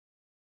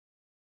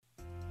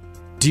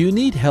Do you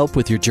need help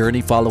with your journey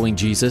following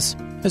Jesus?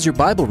 Has your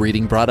Bible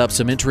reading brought up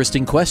some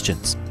interesting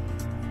questions?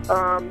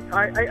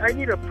 I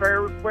need a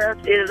prayer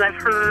request. I've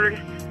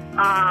heard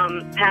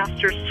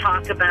pastors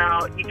talk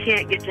about you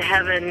can't get to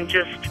heaven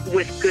just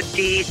with good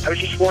deeds. I was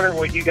just wondering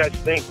what you guys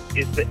think.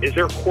 Is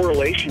there a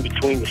correlation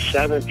between the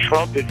seventh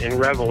trumpet in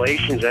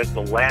Revelations as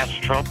the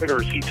last trumpet,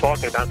 or is he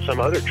talking about some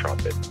other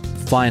trumpet?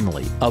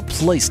 Finally, a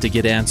place to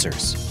get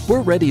answers. We're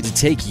ready to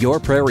take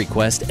your prayer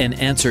request and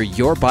answer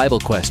your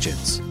Bible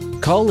questions.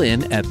 Call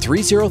in at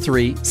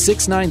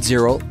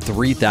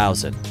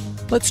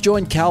 303-690-3000. Let's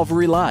join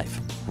Calvary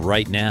Live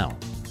right now.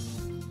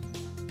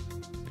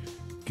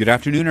 Good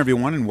afternoon,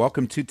 everyone, and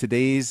welcome to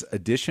today's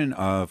edition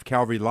of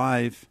Calvary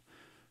Live.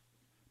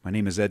 My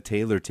name is Ed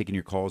Taylor, taking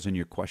your calls and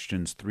your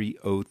questions,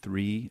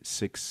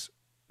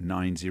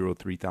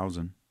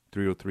 303-690-3000.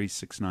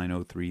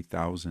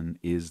 303-690-3000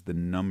 is the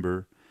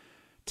number.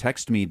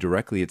 Text me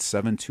directly at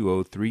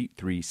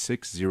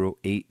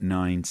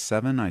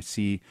 720-336-0897. I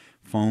see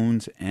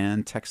phones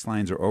and text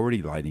lines are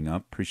already lighting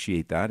up.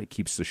 Appreciate that. It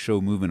keeps the show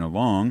moving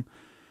along.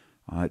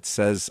 It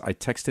says, I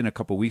texted in a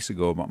couple weeks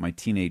ago about my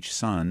teenage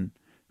son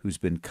who's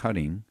been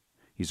cutting.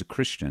 He's a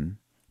Christian,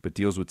 but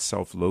deals with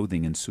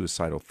self-loathing and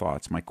suicidal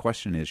thoughts. My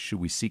question is,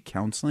 should we seek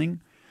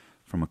counseling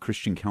from a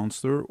Christian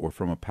counselor or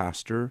from a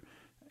pastor,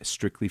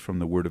 strictly from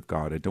the Word of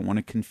God? I don't want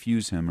to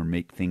confuse him or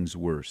make things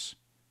worse.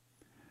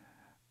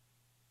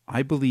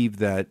 I believe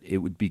that it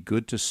would be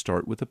good to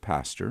start with a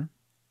pastor,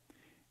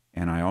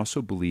 and I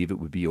also believe it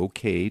would be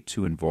okay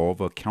to involve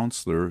a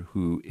counselor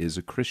who is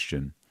a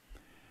Christian.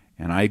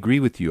 And I agree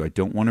with you. I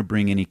don't want to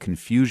bring any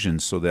confusion,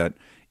 so that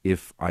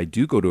if I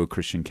do go to a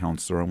Christian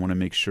counselor, I want to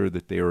make sure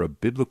that they are a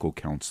biblical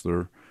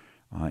counselor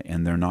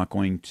and they're not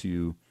going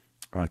to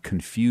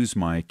confuse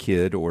my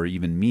kid or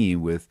even me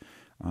with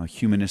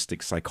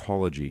humanistic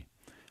psychology.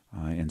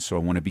 And so I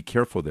want to be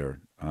careful there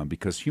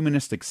because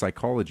humanistic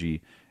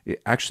psychology, it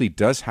actually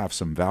does have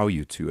some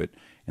value to it,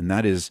 and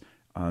that is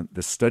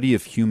the study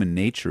of human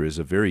nature is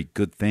a very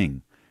good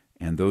thing.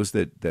 And those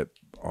that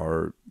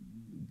are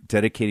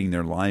dedicating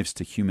their lives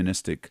to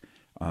humanistic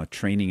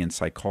training in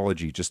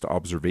psychology, just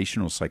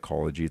observational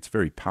psychology, it's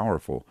very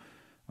powerful,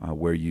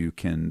 where you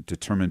can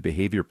determine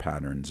behavior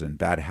patterns and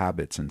bad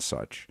habits and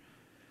such.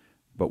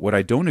 But what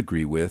I don't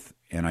agree with,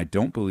 and I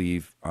don't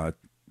believe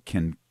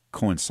can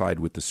coincide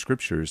with the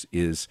scriptures,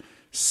 is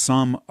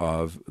some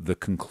of the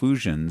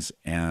conclusions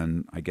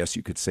and I guess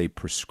you could say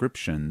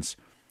prescriptions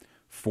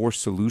for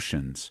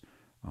solutions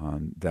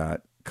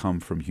that come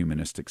from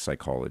humanistic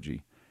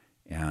psychology.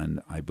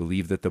 And I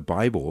believe that the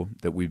Bible,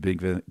 that we've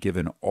been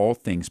given all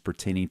things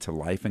pertaining to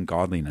life and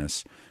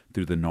godliness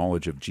through the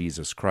knowledge of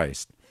Jesus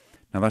Christ.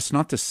 Now, that's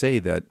not to say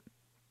that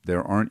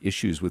there aren't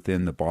issues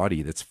within the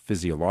body that's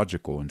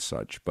physiological and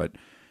such, but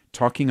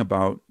talking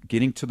about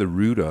getting to the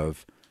root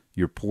of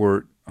your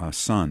poor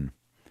son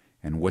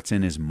and what's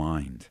in his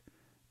mind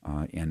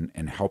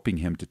and helping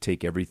him to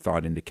take every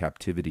thought into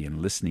captivity and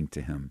listening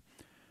to him.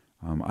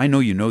 I know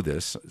you know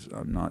this.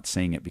 I'm not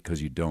saying it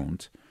because you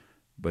don't.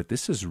 But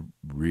this is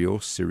real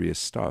serious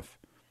stuff.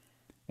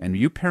 And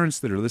you parents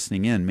that are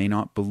listening in may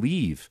not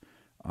believe.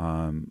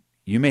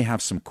 You may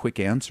have some quick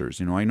answers.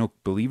 You know, I know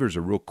believers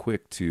are real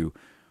quick to,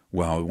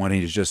 well, why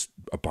don't he just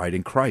abide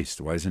in Christ?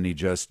 Why doesn't he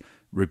just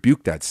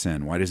rebuke that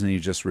sin? Why doesn't he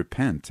just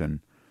repent?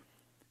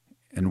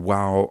 And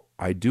while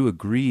I do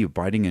agree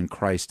abiding in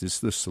Christ is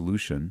the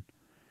solution,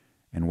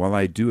 and while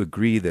I do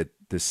agree that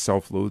this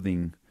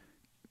self-loathing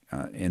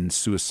and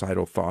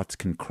suicidal thoughts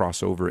can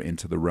cross over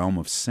into the realm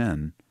of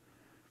sin,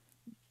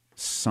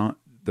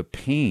 the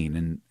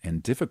pain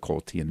and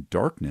difficulty and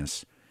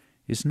darkness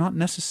is not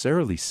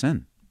necessarily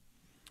sin.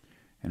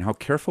 And how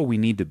careful we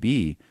need to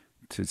be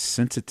to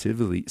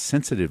sensitively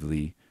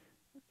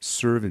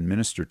serve and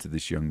minister to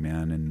this young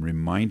man and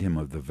remind him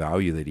of the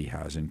value that he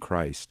has in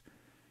Christ.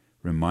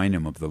 Remind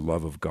him of the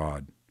love of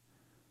God.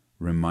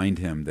 Remind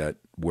him that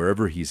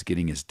wherever he's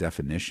getting his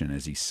definition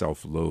as he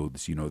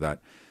self-loathes, you know,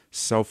 that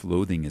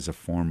self-loathing is a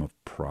form of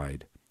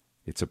pride.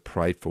 It's a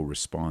prideful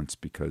response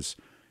because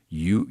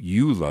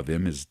you love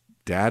him, his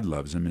dad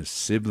loves him, his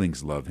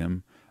siblings love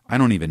him. I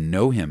don't even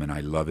know him, and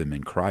I love him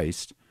in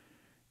Christ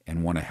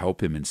and want to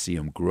help him and see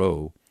him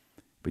grow.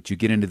 But you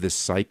get into this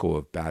cycle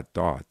of bad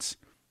thoughts.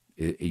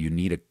 You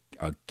need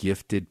a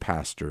gifted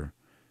pastor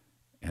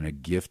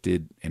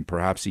and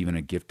perhaps even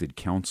a gifted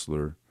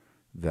counselor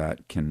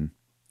that can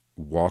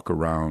walk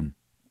around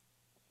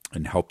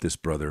and help this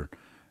brother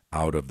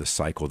out of the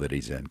cycle that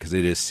he's in, because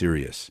it is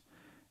serious.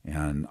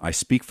 And I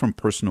speak from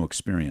personal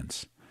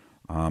experience.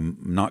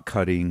 Not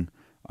cutting,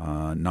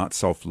 not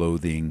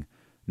self-loathing,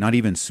 not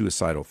even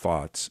suicidal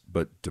thoughts,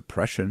 but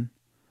depression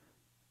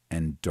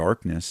and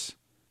darkness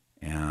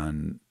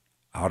and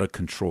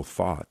out-of-control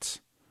thoughts.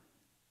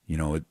 You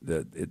know,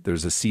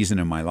 there's a season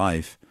in my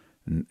life,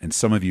 and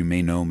some of you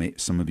may know,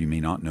 some of you may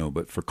not know,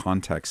 but for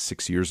context,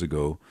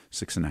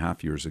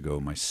 6.5 years ago,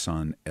 my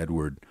son,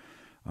 Edward,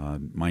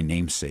 my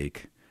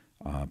namesake,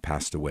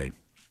 passed away.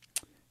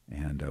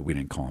 And we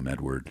didn't call him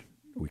Edward.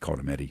 We called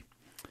him Eddie.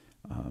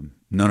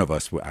 None of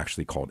us were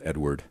actually called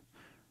Edward.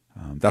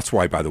 That's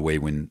why, by the way,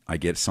 when I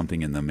get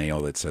something in the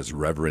mail that says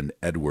Reverend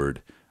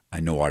Edward, I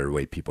know right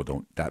away people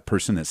don't. That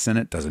person that sent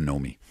it doesn't know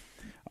me.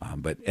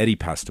 But Eddie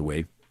passed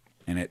away,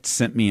 and it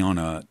sent me on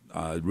a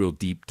real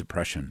deep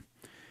depression.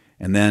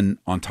 And then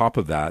on top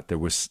of that,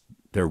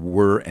 there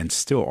were and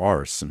still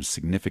are some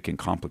significant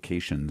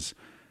complications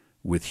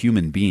with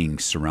human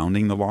beings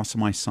surrounding the loss of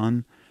my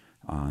son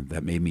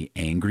that made me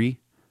angry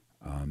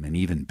and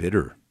even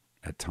bitter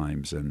at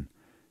times. And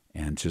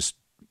just,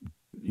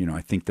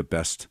 I think the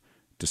best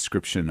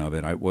description of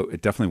it,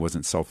 it definitely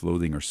wasn't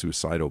self-loathing or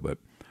suicidal, but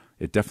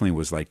it definitely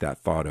was like that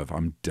thought of,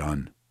 I'm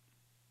done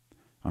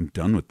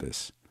with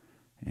this.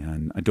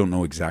 And I don't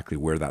know exactly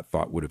where that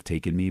thought would have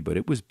taken me, but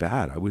it was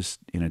bad. I was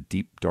in a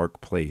deep,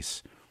 dark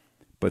place.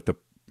 But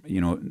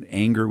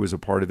anger was a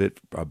part of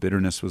it.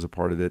 Bitterness was a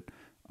part of it.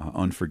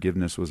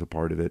 Unforgiveness was a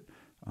part of it.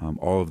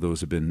 All of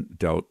those have been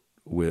dealt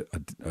with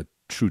a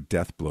true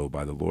death blow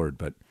by the Lord.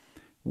 But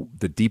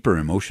the deeper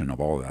emotion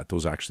of all of that,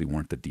 those actually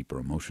weren't the deeper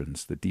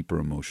emotions. The deeper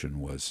emotion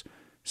was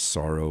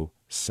sorrow,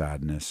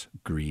 sadness,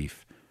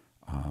 grief,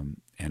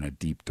 and a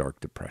deep,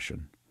 dark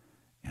depression.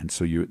 And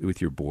so you're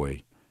with your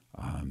boy.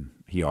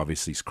 He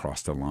obviously has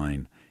crossed a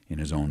line in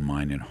his own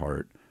mind and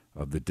heart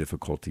of the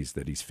difficulties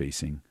that he's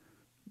facing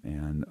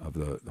and of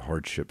the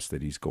hardships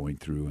that he's going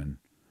through. And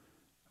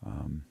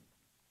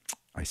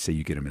I say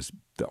you get him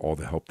all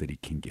the help that he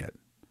can get.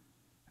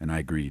 And I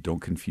agree,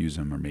 don't confuse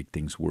him or make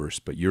things worse.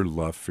 But your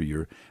love for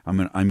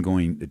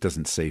it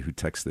doesn't say who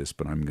texts this,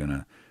 but I'm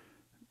gonna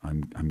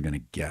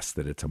guess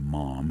that it's a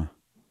mom.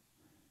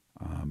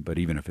 But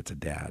even if it's a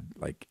dad,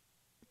 like,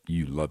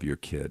 you love your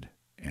kid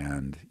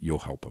and you'll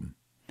help him.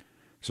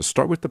 So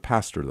start with the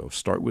pastor, though.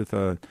 Start with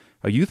a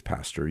youth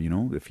pastor.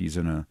 If he's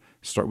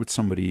start with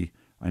somebody.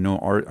 I know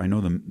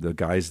the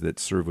guys that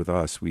serve with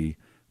us. We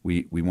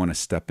want to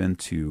step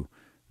into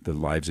the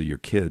lives of your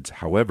kids.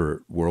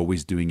 However, we're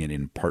always doing it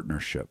in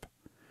partnership.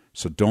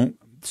 So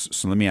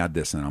let me add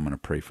this, and I'm going to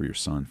pray for your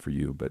son, for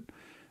you. But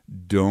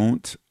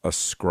don't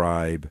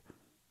ascribe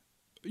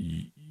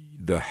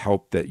the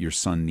help that your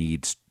son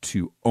needs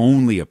to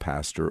only a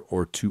pastor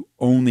or to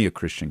only a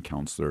Christian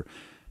counselor,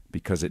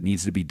 because it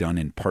needs to be done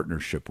in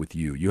partnership with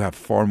you. You have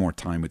far more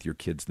time with your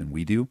kids than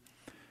we do,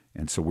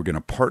 and so we're going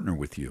to partner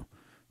with you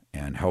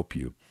and help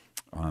you.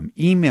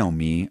 Email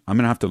me. I'm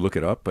going to have to look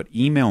it up, but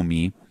email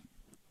me.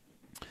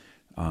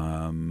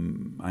 I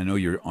know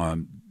you're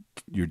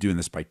doing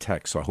this by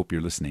text, so I hope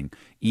you're listening.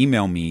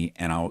 Email me,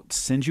 and I'll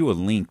send you a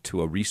link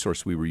to a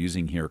resource we were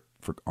using here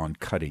on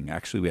cutting.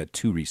 Actually, we had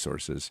two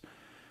resources.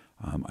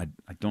 I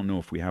don't know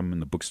if we have them in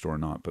the bookstore or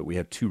not, but we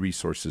have two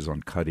resources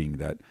on cutting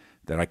that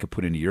I could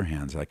put into your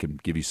hands. I can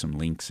give you some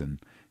links, and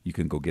you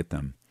can go get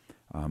them.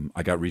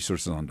 I got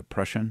resources on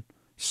depression,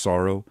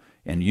 sorrow,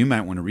 and you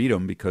might want to read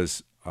them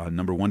because,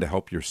 number one, to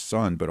help your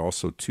son, but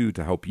also, two,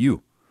 to help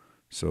you,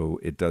 so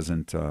it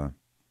doesn't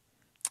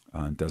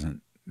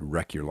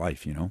wreck your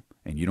life,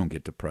 and you don't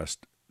get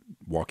depressed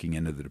walking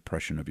into the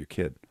depression of your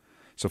kid.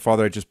 So,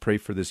 Father, I just pray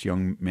for this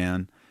young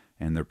man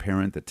and their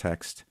parent, the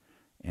text,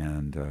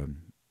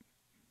 and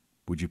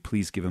would you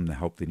please give him the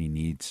help that he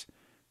needs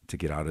to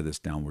get out of this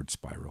downward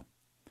spiral,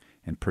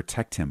 and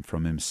protect him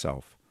from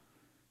himself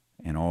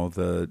and all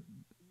the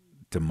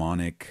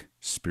demonic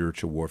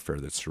spiritual warfare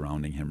that's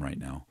surrounding him right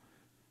now.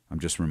 I'm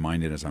just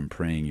reminded as I'm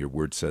praying, your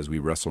word says we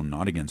wrestle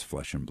not against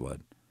flesh and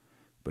blood,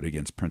 but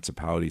against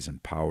principalities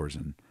and powers,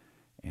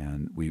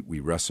 and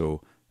we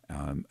wrestle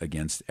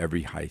against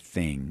every high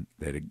thing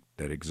that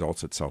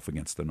exalts itself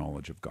against the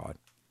knowledge of God.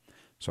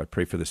 So I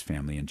pray for this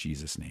family in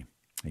Jesus' name.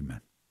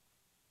 Amen.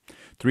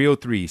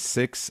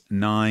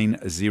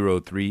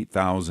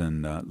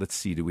 303-690-3000. Let's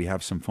see, do we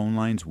have some phone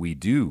lines? We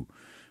do.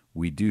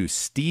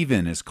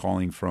 Stephen is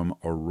calling from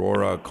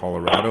Aurora,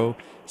 Colorado.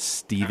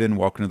 Stephen,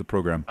 welcome to the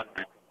program.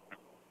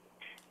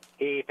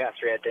 Hey,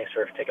 Pastor Ed, thanks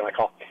for taking my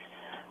call.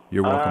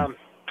 You're welcome.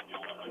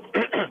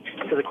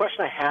 So the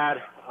question I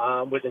had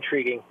was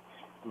intriguing.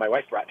 My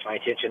wife brought it to my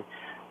attention.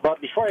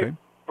 But before I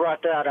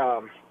brought that,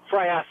 before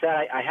I asked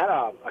that, I had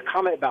a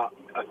comment about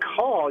a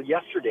call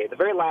yesterday, the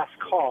very last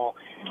call,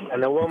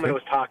 and the woman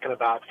was talking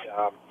about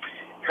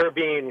her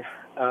being,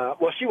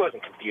 she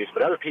wasn't confused,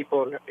 but other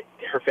people in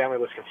her family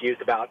was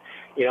confused about,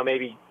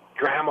 maybe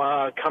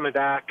grandma coming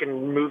back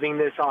and moving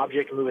this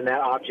object and moving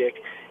that object.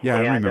 Yeah, I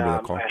remember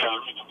that call.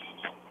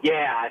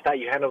 I thought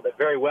you handled it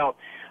very well.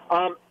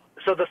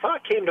 So the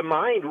thought came to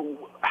mind,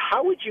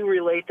 how would you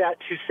relate that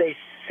to, say,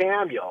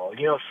 Samuel?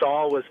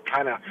 Saul was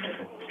kind of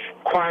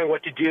inquiring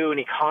what to do, and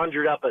he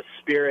conjured up a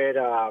spirit,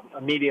 a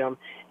medium,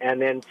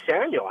 and then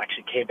Samuel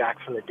actually came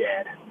back from the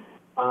dead.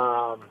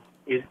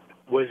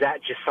 Was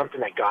that just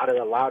something that God had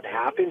allowed to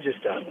happen,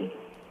 just to,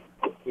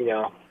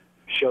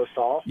 show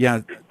Saul?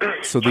 Yeah.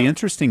 So the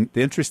interesting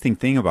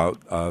thing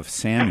about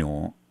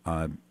Samuel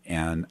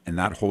and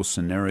that whole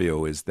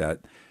scenario is that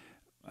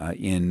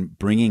in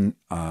bringing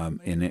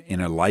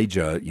in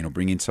Elijah,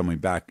 bringing someone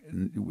back,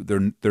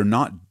 they're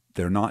not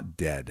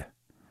dead.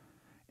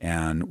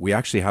 And we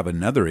actually have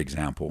another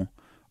example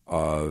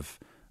of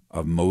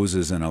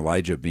Moses and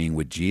Elijah being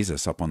with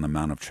Jesus up on the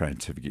Mount of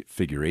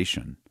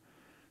Transfiguration.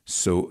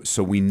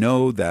 So we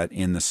know that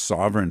in the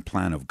sovereign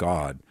plan of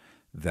God,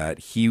 that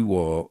He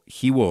will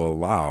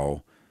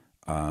allow,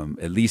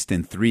 at least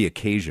in 3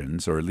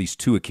 occasions, or at least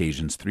 2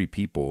 occasions, 3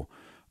 people,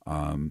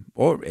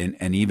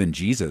 and even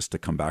Jesus to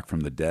come back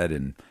from the dead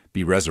and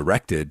be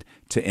resurrected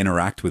to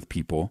interact with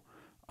people.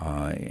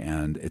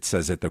 And it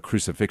says at the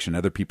crucifixion,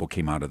 other people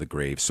came out of the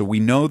grave. So we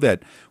know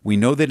that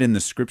in the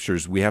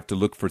Scriptures we have to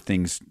look for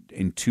things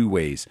in 2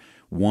 ways.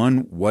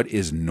 One, what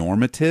is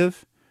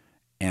normative,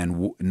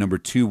 and number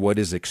 2, what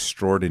is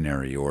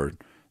extraordinary, or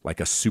like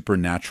a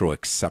supernatural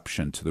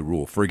exception to the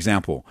rule. For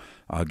example,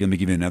 let me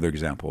give you another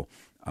example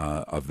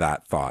of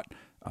that thought.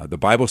 The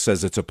Bible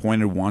says it's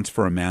appointed once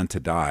for a man to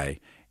die,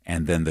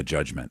 and then the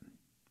judgment.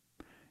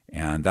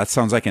 And that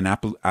sounds like an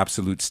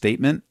absolute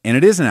statement, and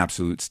it is an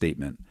absolute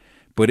statement.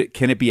 But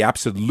can it be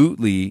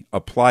absolutely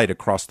applied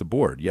across the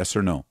board? Yes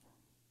or no?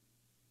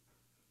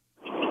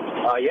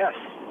 Yes.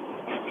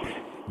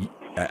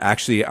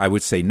 Actually, I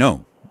would say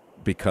no,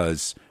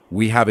 because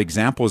we have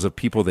examples of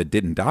people that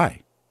didn't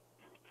die.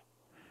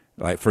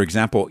 Like, for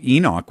example,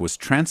 Enoch was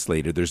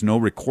translated. There's no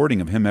recording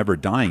of him ever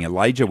dying.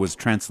 Elijah was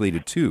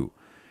translated too.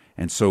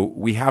 And so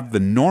we have the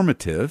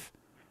normative,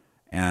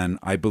 and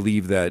I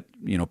believe that,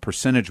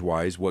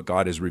 percentage-wise, what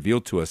God has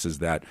revealed to us is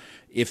that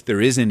if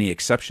there is any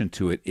exception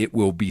to it, it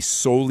will be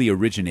solely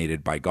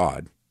originated by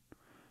God,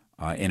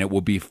 and it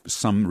will be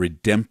some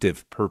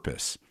redemptive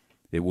purpose.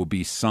 It will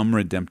be some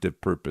redemptive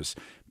purpose.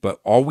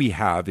 But all we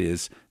have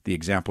is the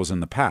examples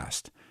in the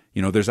past.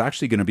 There's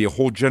actually going to be a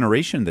whole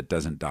generation that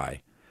doesn't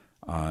die.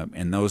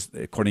 And those,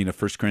 according to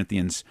 1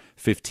 Corinthians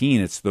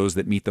 15, it's those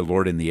that meet the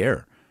Lord in the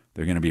air.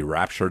 They're going to be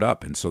raptured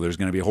up. And so there's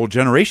going to be a whole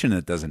generation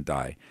that doesn't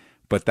die.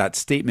 But that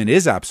statement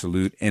is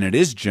absolute and it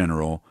is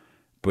general,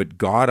 but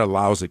God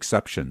allows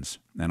exceptions.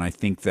 And I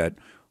think that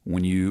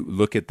when you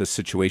look at the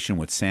situation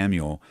with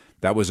Samuel,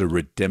 that was a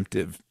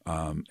redemptive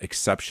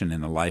exception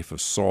in the life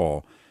of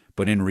Saul.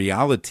 But in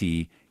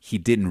reality, he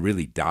didn't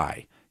really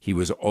die.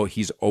 He's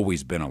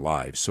always been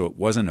alive. So it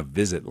wasn't a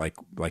visit like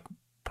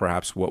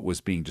perhaps what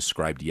was being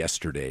described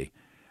yesterday.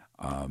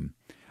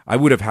 I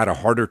would have had a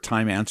harder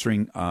time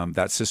answering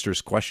that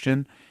sister's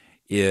question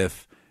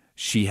if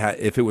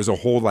it was a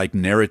whole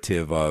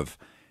narrative of,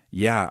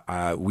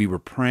 we were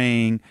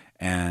praying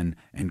and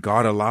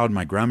God allowed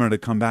my grandmother to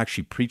come back.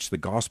 She preached the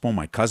gospel.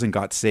 My cousin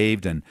got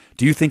saved. And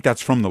do you think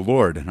that's from the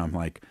Lord? And I'm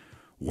like,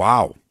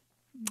 wow,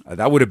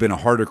 that would have been a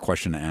harder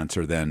question to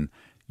answer than,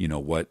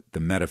 what the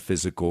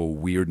metaphysical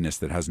weirdness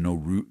that has no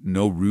root,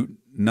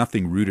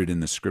 nothing rooted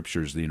in the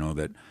Scriptures,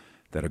 that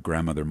a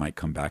grandmother might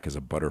come back as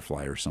a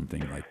butterfly or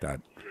something like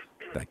that.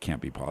 That can't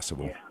be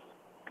possible.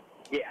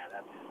 Yeah,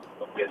 that's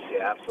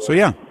absolutely.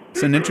 So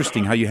it's an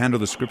interesting how you handle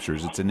the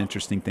Scriptures. It's an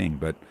interesting thing,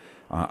 but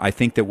I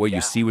think that what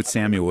you see with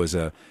Samuel is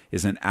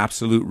an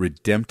absolute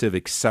redemptive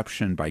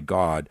exception by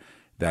God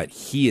that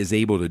He is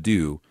able to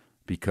do,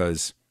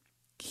 because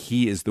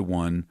He is the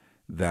one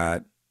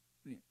that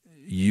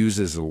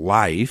uses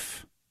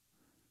life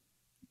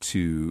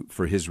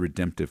for His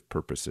redemptive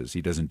purposes.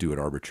 He doesn't do it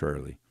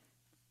arbitrarily.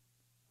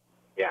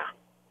 Yeah.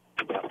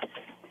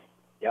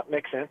 Yep,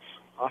 makes sense.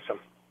 Awesome.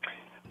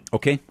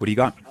 Okay, what do you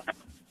got?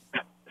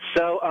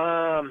 So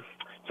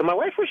my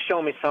wife was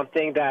showing me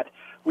something that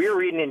we were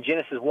reading in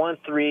Genesis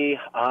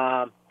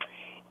 1:3,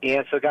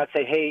 and so God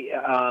said, hey,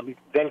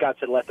 then God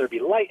said, let there be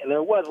light, and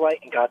there was light,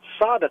 and God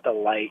saw that the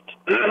light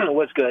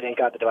was good, and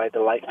God divided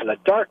the light from the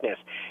darkness.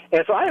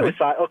 And so I always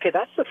thought, okay,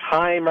 that's the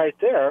time right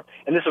there,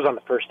 and this was on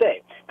the first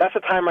day. That's the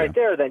time right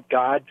there that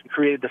God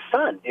created the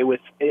sun. It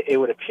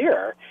would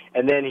appear,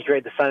 and then He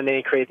created the sun, and then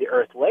He created the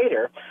earth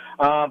later.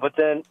 But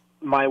then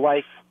my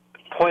wife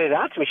pointed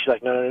out to me, she's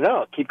like,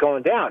 no, keep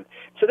going down.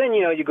 So then,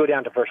 you go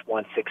down to verse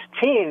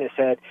 1:16, it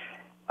said,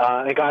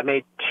 and God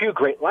made 2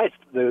 great lights.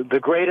 The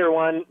greater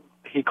one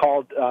He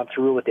called to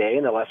rule the day,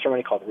 and the lesser one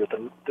He called to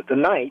rule the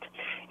night,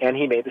 and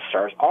He made the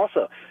stars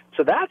also.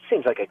 So that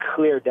seems like a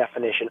clear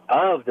definition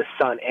of the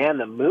sun and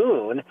the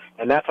moon,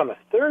 and that's on the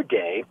 3rd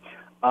day.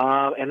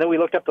 And then we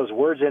looked up those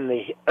words in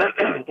the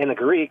in the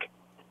Greek,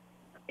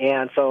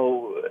 and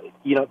so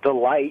the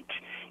light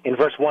in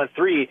verse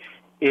 1:3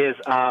 is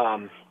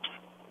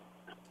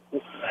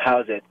how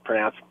is it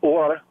pronounced?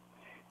 Or,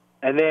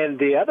 and then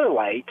the other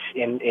light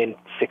in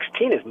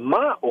 16 is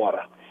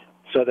ma'or.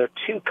 So they're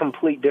 2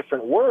 complete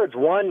different words.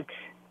 One,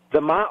 the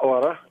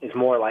ma'or is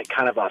more like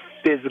kind of a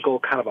physical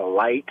kind of a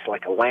light,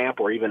 like a lamp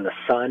or even the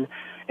sun.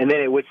 And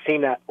then it would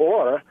seem that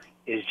or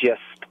is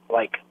just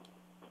like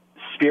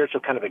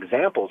spiritual kind of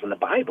examples in the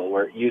Bible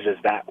where it uses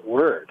that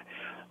word.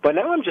 But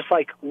now I'm just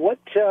like, what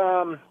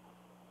do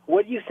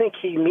you think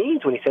He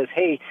means when He says,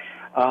 hey,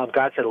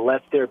 God said,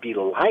 let there be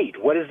light?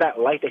 What is that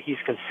light that He's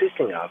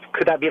consisting of?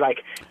 Could that be like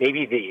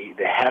maybe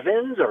the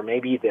heavens or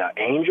maybe the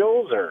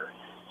angels, or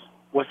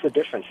what's the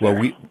difference there?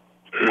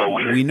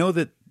 We know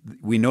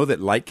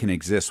that light can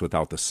exist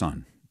without the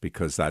sun,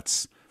 because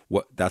that's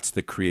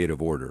the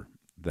creative order.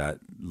 That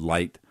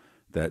light,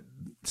 that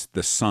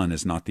the sun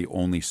is not the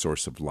only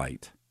source of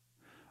light.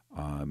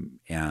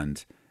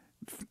 And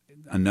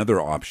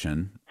another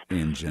option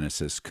in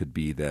Genesis could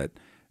be that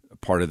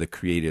part of the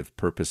creative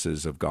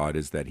purposes of God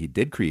is that he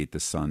did create the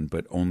sun,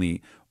 but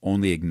only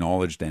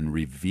acknowledged and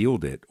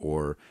revealed it,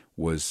 or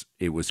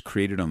it was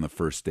created on the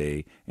first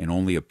day and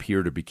only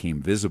appeared or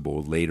became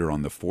visible later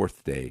on the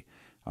fourth day,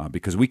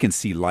 because we can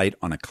see light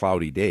on a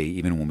cloudy day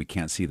even when we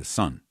can't see the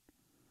sun.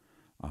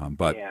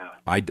 But yeah.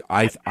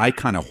 I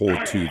kind of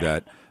hold to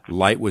that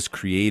light was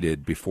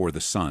created before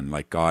the sun,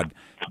 like God,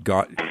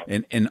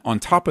 and on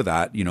top of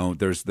that,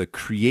 there's the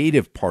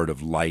creative part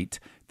of light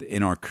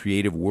in our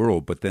creative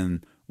world, but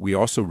then we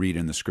also read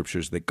in the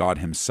scriptures that God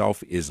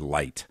himself is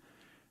light.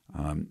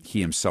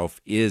 He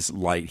himself is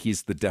light.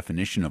 He's the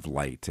definition of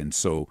light. And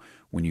so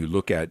when you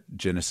look at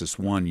Genesis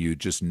 1, you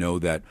just know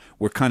that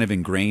we're kind of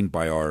ingrained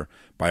by our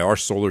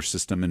solar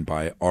system and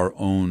by our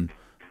own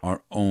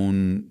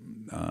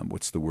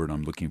what's the word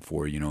I'm looking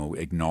for?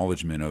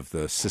 Acknowledgement of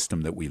the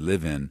system that we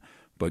live in.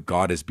 But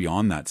God is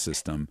beyond that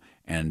system,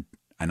 and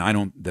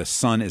the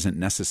sun isn't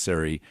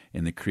necessary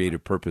in the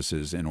creative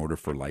purposes in order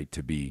for light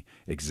to be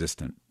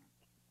existent.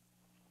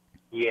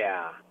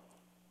 Yeah,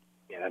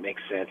 that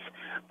makes sense.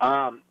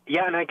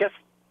 And I guess,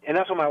 and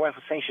that's what my wife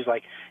was saying. She's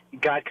like,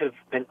 God could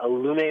have been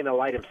illuminating the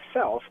light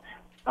himself.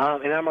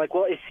 And I'm like,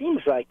 well, it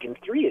seems like in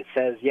 3 it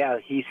says,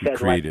 he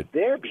said, let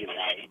there be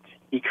light.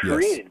 He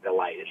created the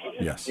light.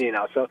 Yes.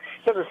 So it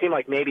doesn't seem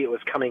like maybe it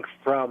was coming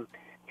from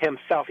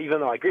himself,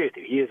 even though I agree with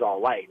you. He is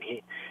all light.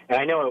 And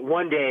I know that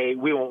one day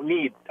we won't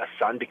need a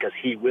sun because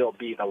he will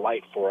be the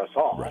light for us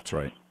all. That's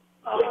right.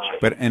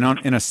 But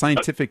in a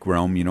scientific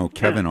realm,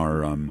 Kevin,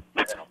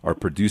 our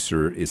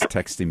producer, is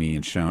texting me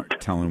and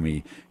telling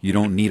me you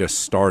don't need a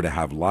star to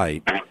have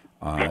light.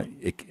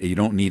 You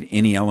don't need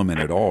any element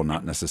at all,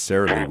 not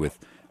necessarily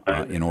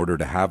in order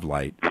to have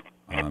light.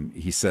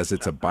 He says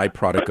it's a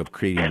byproduct of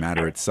creating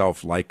matter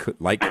itself. Light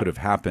could have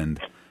happened.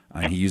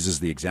 He uses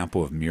the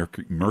example of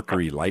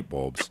mercury light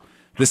bulbs.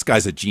 This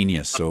guy's a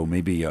genius, so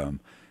maybe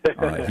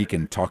he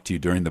can talk to you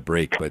during the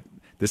break. But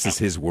this is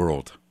his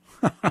world.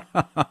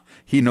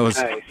 He knows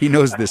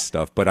this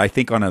stuff. But I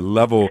think on a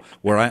level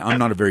where I'm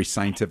not a very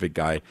scientific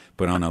guy,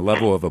 but on a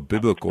level of a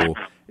biblical,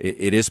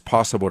 it is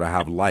possible to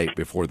have light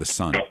before the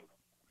sun.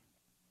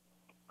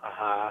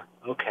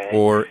 Okay.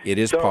 Or it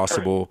is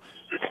possible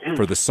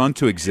for the sun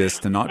to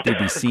exist and not to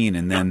be seen,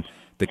 and then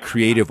the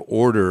creative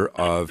order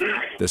of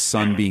the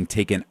sun being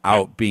taken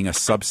out, being a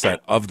subset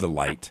of the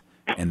light,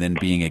 and then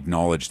being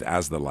acknowledged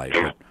as the light.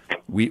 But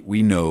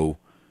we know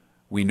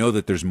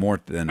that there's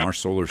more than our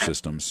solar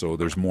system, so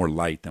there's more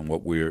light than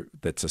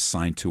that's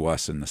assigned to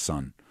us in the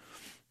sun.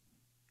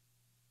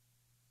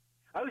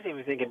 I was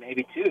even thinking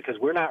maybe too, because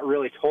we're not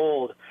really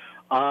told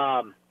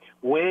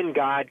when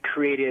God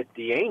created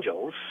the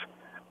angels.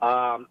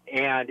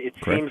 And it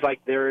Correct. seems like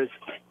there's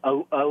a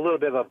little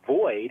bit of a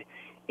void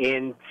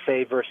in,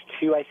 say, verse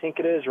 2, I think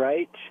it is,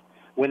 right?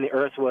 When the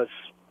earth was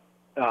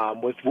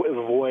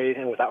void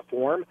and without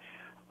form.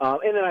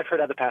 And then I've heard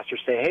other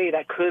pastors say, hey,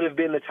 that could have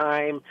been the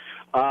time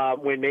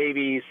when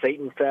maybe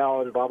Satan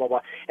fell and blah, blah,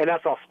 blah. And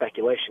that's all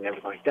speculation and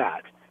everything like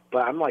that.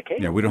 But I'm like, hey,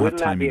 yeah, we don't have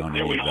timing on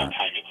any of that.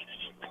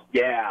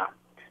 Yeah,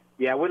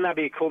 wouldn't that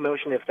be a cool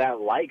notion if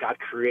that light God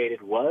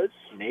created was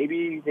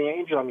maybe the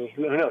angel? I mean,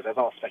 who knows? That's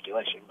all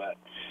speculation, but...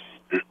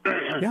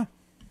 Yeah,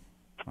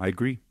 I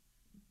agree.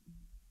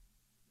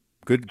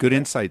 Good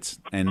insights,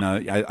 and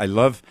I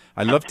love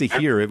to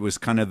hear. It was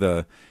kind of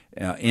the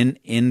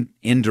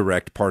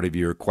indirect part of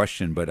your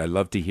question, but I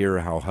love to hear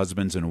how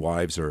husbands and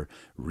wives are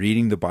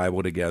reading the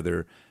Bible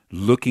together,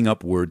 looking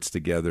up words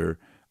together,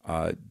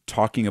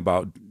 talking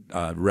about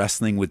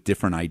wrestling with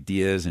different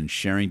ideas and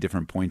sharing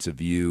different points of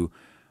view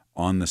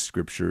on the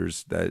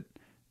scriptures. That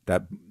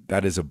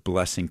is a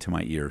blessing to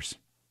my ears.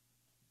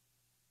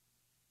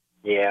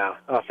 Yeah.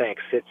 Oh,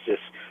 thanks. It's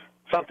just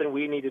something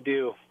we need to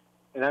do.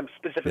 And I'm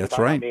specifically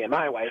talking about me and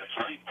my wife,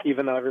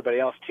 even though everybody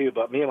else too,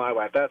 but me and my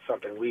wife, that's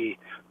something we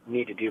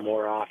need to do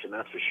more often,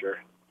 that's for sure.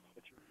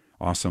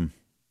 Awesome.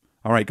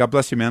 All right. God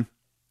bless you, man.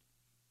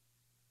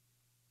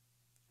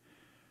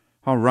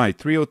 All right.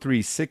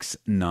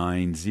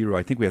 303-690.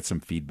 I think we had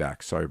some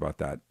feedback. Sorry about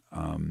that.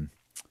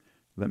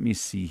 Let me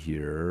see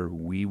here.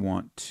 We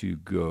want to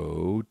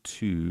go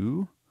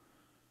to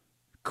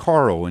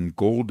Carl in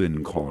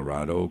Golden,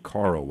 Colorado.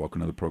 Carl,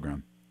 welcome to the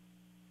program.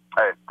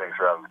 Hey, thanks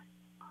for having me.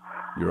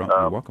 You're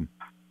welcome.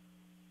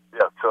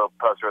 Yeah, so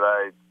Pastor,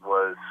 I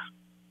was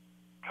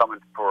coming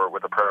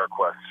with a prayer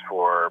request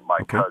for my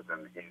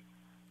cousin. He's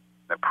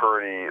in a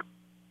pretty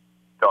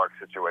dark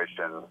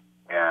situation,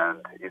 and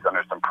he's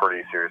under some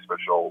pretty serious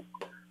spiritual.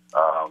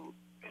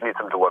 He needs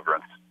some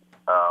deliverance.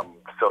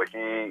 So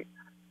he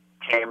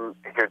came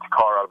here to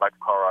Colorado, back to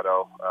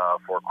Colorado,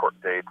 for a court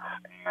date,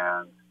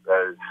 and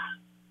has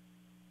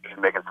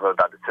been making some really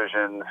bad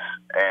decisions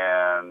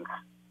and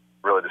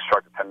really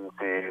destructive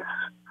tendencies.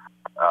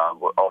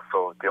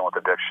 Also dealing with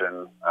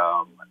addiction,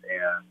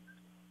 and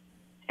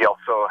he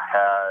also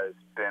has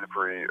been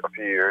for a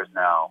few years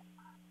now.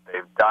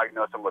 They've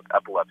diagnosed him with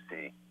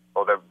epilepsy.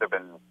 Well, they've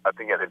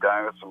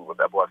diagnosed him with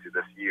epilepsy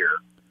this year.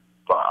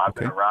 But I've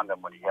been around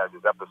him when he has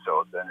his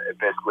episodes, and it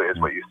basically is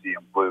what you see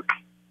in Luke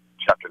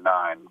chapter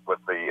 9 with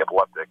the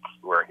epileptic,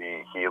 where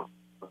he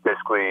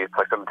basically, it's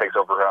like someone takes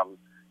over him.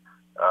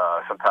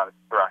 Sometimes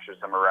thrashes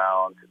him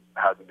around,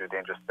 has him do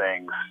dangerous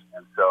things,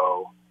 and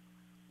so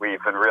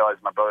we've been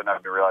realizing, my brother and I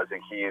have been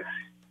realizing he is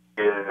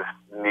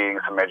needing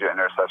some major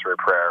intercessory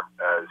prayer,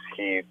 as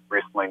he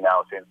recently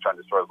now seems trying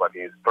to destroy his life.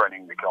 He's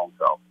threatening to kill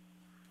himself.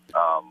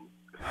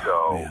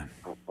 So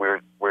we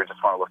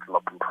just want to lift him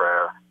up in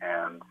prayer.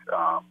 And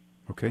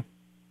okay,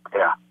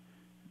 yeah.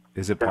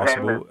 Is it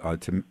possible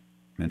to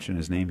mention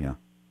his name? Yeah.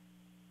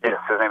 Yes,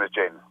 his name is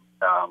Jaden.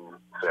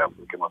 So yeah,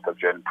 we can lift up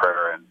Jaden in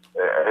prayer, and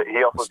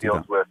he also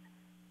deals with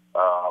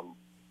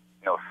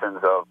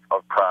sins of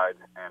pride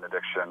and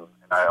addiction,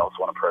 and I also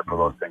want to pray for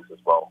those things as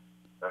well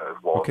as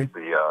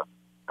the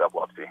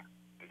epilepsy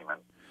demon.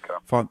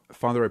 Okay.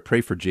 Father, I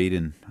pray for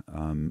Jaden.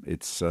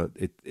 It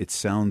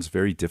sounds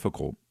very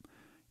difficult,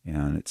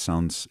 and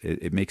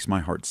it makes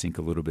my heart sink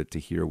a little bit to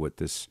hear what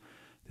this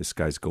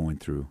guy's going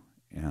through.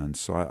 And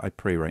so I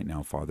pray right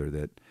now, Father,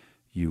 that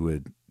you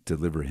would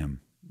deliver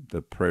him,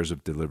 the prayers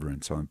of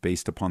deliverance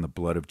based upon the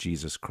blood of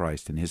Jesus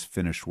Christ and his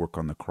finished work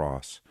on the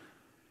cross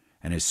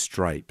and his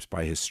stripes.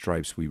 By his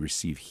stripes we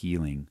receive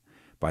healing.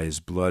 By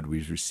his blood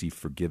we receive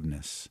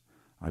forgiveness.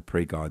 I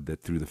pray, God,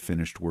 that through the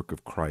finished work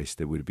of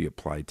Christ it would be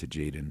applied to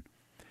Jaden.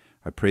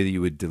 I pray that you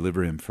would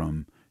deliver him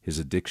from his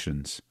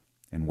addictions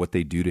and what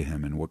they do to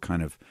him and what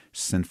kind of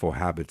sinful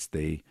habits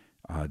they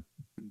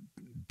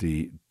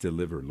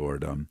deliver,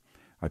 Lord.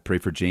 I pray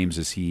for James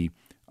as he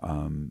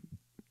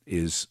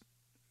is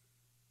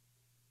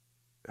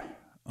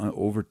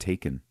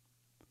overtaken.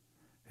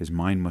 His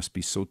mind must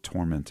be so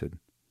tormented.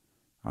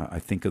 I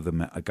think of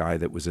a guy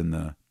that was in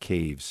the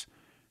caves.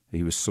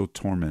 He was so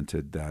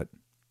tormented that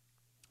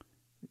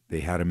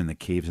they had him in the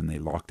caves and they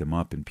locked him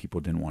up and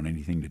people didn't want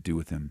anything to do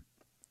with him.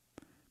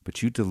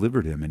 But you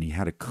delivered him and he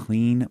had a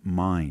clean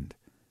mind.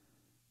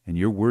 And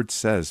your word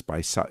says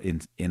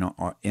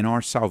in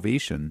our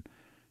salvation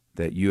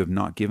that you have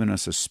not given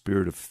us a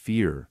spirit of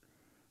fear,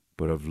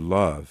 but of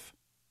love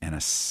and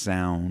a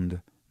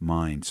sound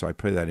mind. So I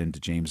pray that into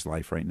James'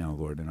 life right now,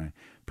 Lord. And I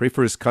pray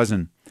for his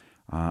cousin.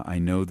 I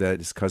know that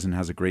his cousin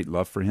has a great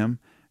love for him.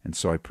 And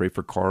so I pray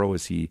for Carl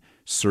as he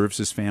serves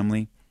his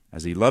family,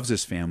 as he loves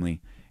his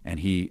family, and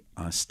he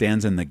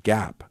stands in the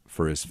gap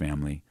for his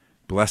family.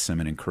 Bless him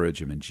and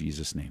encourage him in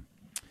Jesus' name.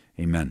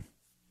 Amen.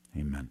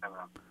 Amen.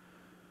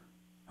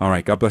 All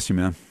right. God bless you,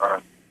 man. All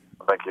right.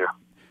 Thank you.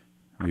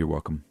 You're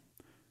welcome.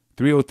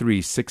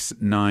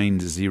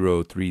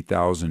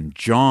 303-690-3000.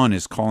 John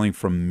is calling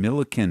from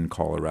Milliken,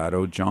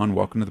 Colorado. John,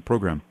 welcome to the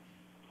program.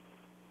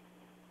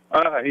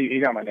 He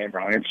got my name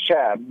wrong. It's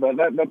Chad, but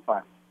that's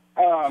fine.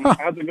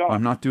 How's it going?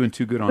 I'm not doing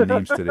too good on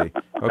names today.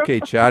 Okay,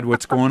 Chad,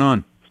 what's going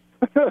on?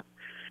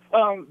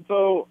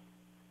 So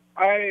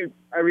I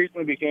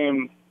recently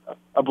became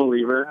a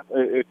believer,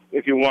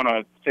 if you want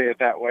to say it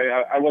that way.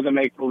 I was a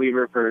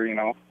make-believer for,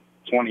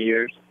 20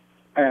 years.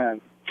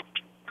 And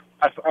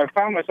I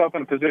found myself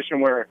in a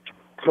position where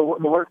the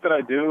work that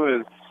I do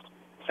is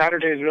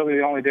Saturday is really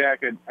the only day I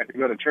could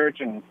go to church,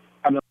 and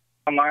I'm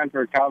online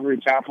for Calvary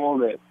Chapel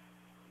that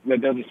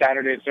does a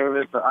Saturday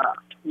service.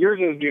 Yours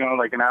is,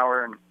 like an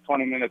hour and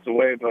 20 minutes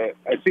away, but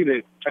I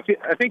think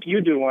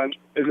you do one.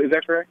 Is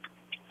that correct?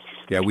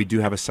 Yeah, we do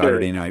have a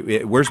Saturday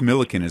night. Where's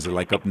Milliken? Is it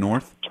like up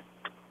north?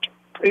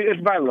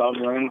 It's by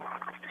Loveland.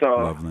 So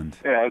Loveland.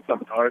 Yeah, it's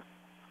up north.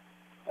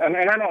 And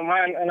I don't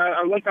mind. And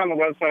I looked on the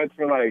websites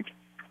for like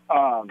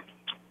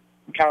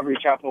Calvary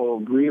Chapel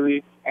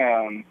Greeley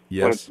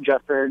yes. with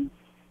Jeff Berg.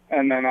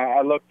 And then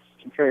I looked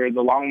for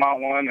the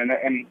Longmont one, and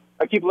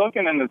I keep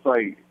looking, and it's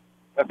like,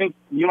 I think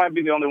you might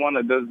be the only one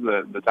that does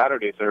the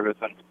Saturday service.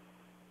 And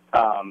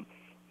I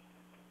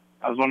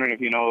was wondering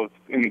if you know of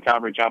any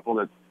Calvary Chapel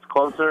that's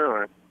closer,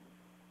 or...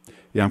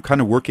 Yeah, I'm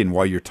kind of working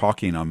while you're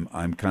talking.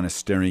 I'm kind of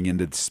staring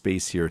into the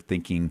space here,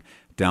 thinking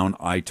down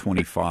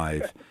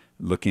I-25,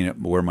 looking at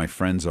where my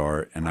friends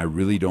are, and I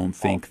really don't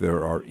think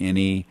there are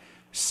any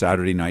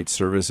Saturday night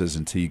services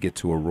until you get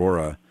to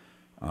Aurora,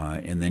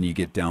 and then you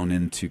get down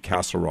into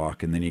Castle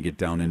Rock, and then you get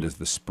down into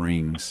the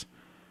Springs.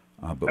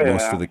 But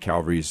most of the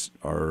Calvaries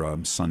are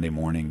Sunday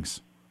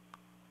mornings.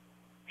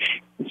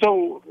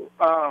 So,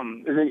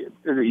 is it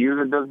you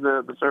that does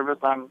the service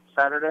on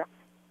Saturday?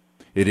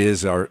 It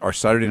is. Our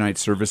Saturday night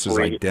service is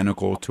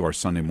identical to our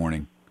Sunday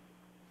morning.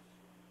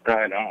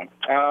 Right on.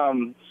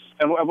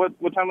 And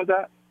what time was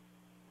that?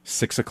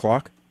 6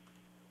 o'clock.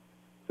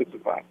 6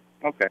 o'clock.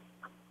 Okay.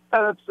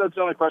 That's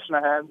the only question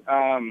I had.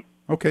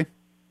 Okay.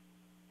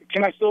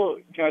 Can I still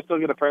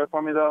get a prayer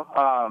for me though?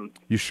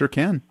 You sure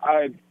can.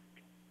 I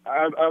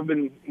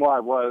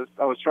was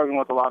struggling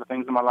with a lot of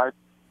things in my life.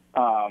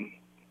 A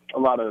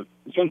lot of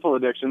sinful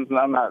addictions, and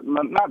I'm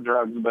not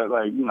drugs, but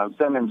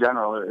sin in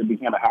general. It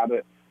became a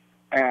habit.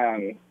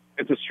 And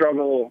it's a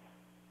struggle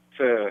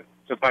to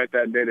fight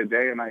that day to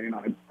day. And I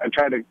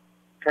try to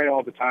pray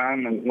all the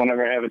time, and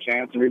whenever I have a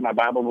chance, and read my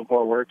Bible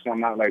before work, so I'm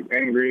not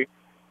angry.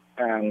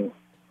 And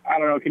I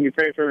don't know. Can you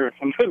pray for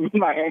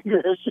my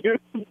anger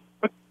issues?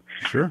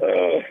 Sure.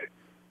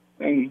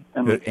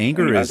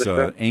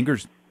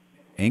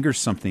 Anger's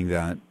something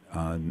that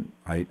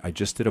I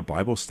just did a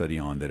Bible study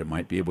on, that it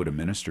might be able to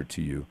minister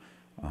to you.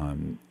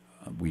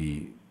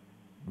 We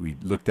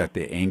looked at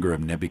the anger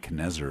of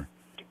Nebuchadnezzar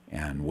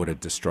and what a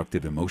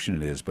destructive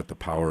emotion it is, but the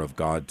power of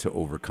God to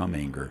overcome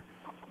anger.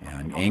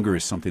 And anger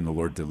is something the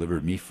Lord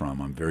delivered me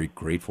from. I'm very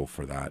grateful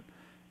for that.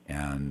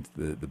 And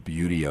the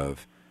beauty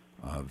of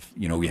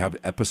we have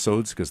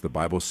episodes because the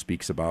Bible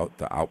speaks about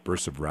the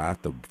outbursts of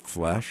wrath, the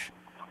flesh,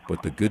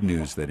 but the good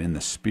news that in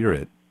the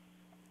Spirit,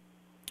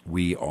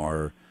 we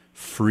are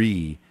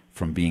free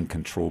from being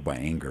controlled by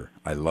anger.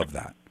 I love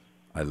that.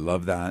 I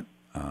love that.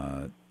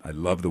 I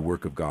love the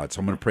work of God. So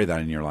I'm going to pray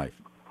that in your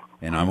life.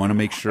 And I want to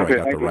make sure I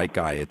got the right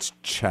guy. It's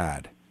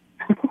Chad.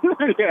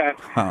 Yeah.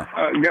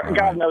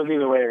 God knows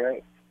either way,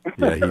 right?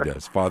 Yeah, he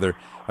does. Father,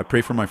 I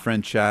pray for my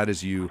friend Chad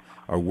as you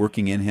are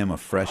working in him a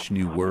fresh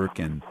new work,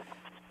 and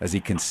as he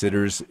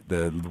considers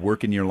the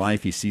work in your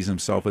life, he sees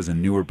himself as a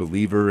newer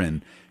believer,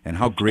 and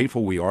how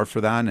grateful we are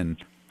for that. And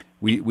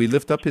we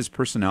lift up his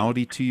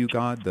personality to you,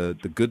 God,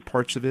 the good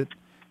parts of it,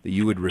 that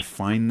you would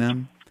refine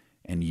them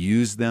and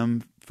use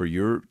them for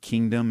your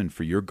kingdom and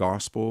for your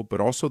gospel,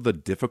 but also the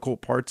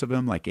difficult parts of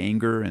him, like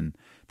anger, and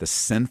the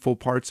sinful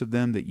parts of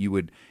them, that you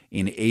would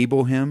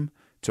enable him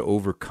to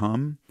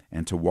overcome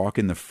and to walk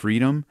in the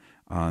freedom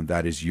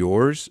that is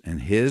yours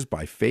and his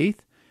by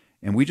faith.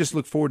 And we just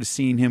look forward to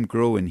seeing him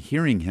grow and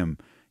hearing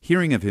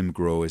of him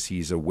grow as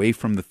he's away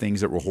from the things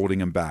that were holding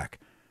him back,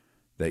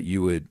 that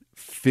you would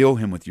fill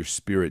him with your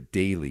Spirit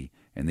daily,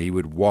 and that he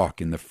would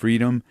walk in the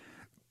freedom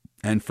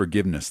and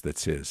forgiveness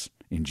that's his.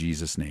 In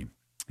Jesus' name,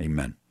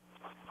 amen.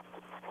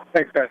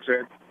 Thanks,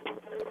 Pastor.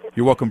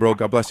 You're welcome, bro.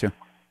 God bless you.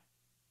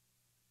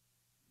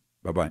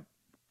 Bye-bye.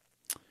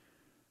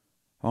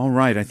 All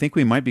right, I think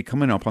we might be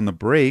coming up on the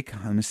break.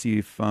 Let me see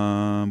if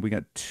we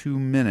got 2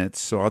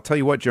 minutes. So I'll tell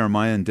you what,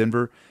 Jeremiah in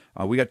Denver,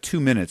 we got 2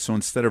 minutes. So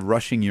instead of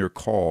rushing your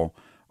call,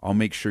 I'll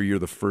make sure you're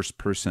the first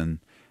person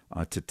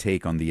to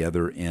take on the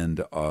other end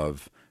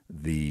of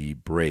the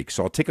break.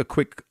 So I'll take a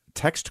quick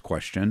text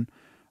question.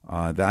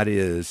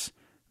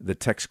 The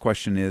text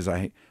question is,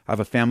 I have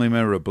a family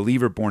member, a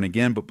believer, born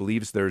again, but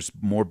believes there's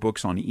more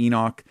books on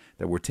Enoch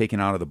that were taken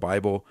out of the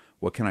Bible.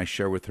 What can I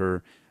share with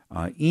her?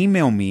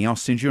 Email me. I'll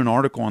send you an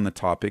article on the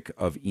topic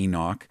of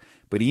Enoch.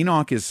 But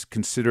Enoch is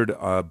considered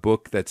a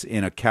book that's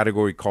in a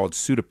category called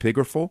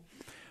pseudepigraphal,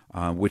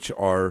 which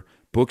are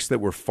books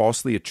that were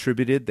falsely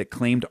attributed, that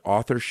claimed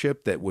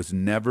authorship that was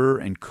never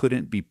and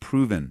couldn't be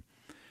proven.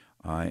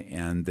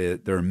 And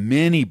there are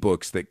many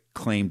books that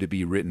claim to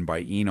be written by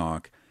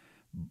Enoch,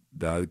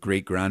 the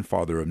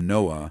great-grandfather of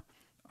Noah,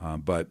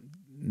 but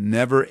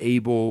never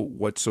able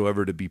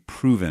whatsoever to be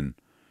proven.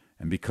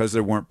 And because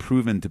they weren't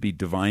proven to be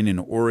divine in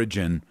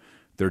origin,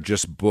 they're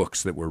just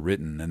books that were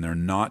written, and they're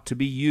not to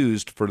be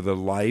used for the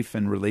life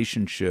and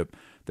relationship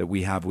that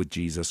we have with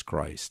Jesus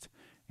Christ.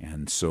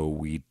 And so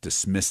we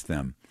dismiss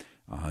them.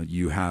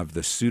 You have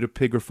the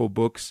pseudepigraphal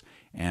books,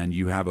 and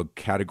you have a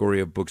category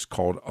of books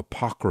called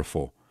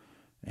apocryphal.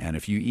 And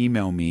if you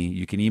email me,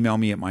 you can email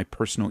me at my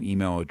personal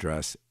email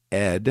address,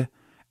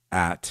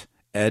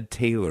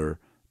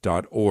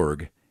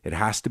 ed@edtaylor.org. It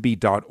has to be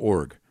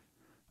 .org.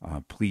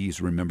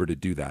 Please remember to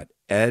do that.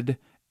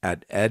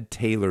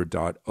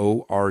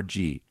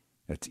 ed@edtaylor.org.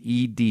 That's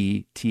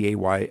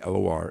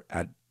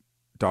EDTAYLOR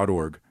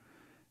 .org.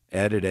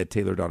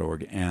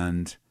 ed@edtaylor.org.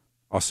 And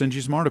I'll send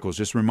you some articles.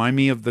 Just remind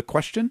me of the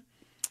question,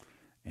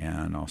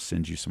 and I'll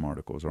send you some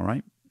articles, all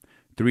right?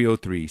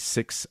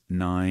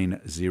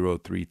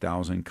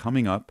 303-690-3000.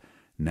 Coming up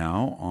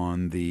now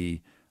on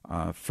the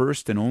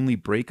first and only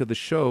break of the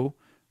show.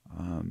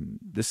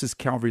 This is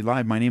Calvary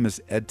Live. My name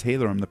is Ed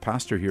Taylor. I'm the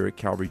pastor here at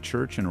Calvary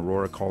Church in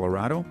Aurora,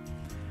 Colorado.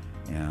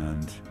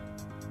 And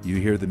you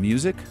hear the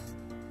music,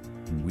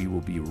 and we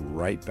will be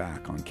right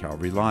back on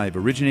Calvary Live,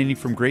 originating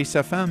from Grace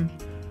FM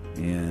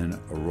in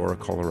Aurora,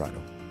 Colorado.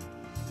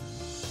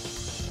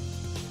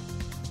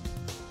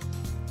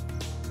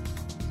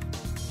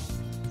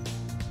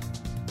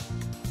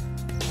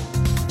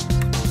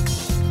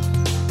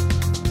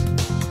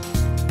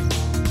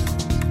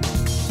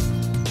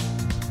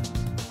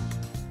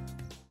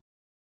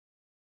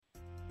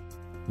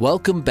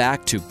 Welcome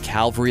back to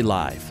Calvary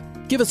Live.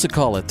 Give us a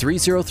call at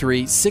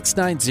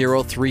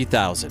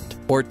 303-690-3000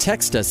 or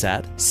text us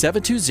at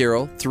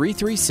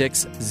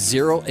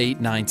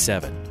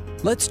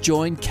 720-336-0897. Let's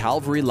join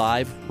Calvary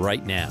Live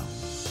right now.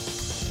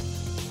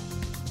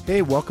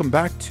 Hey, welcome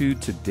back to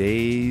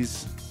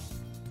today's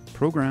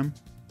program,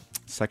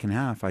 second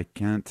half. I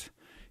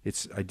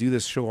do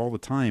this show all the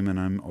time, and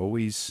I'm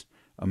always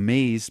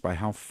amazed by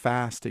how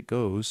fast it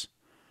goes,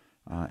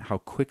 how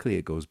quickly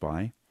it goes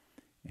by.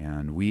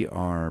 And we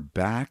are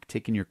back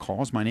taking your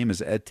calls. My name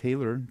is Ed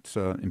Taylor. It's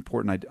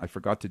important. I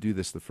forgot to do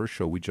this the first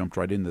show. We jumped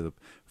right into the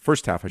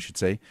first half, I should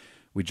say.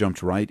 We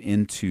jumped right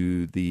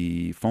into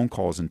the phone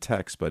calls and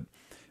texts. But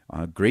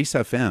Grace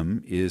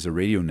FM is a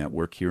radio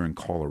network here in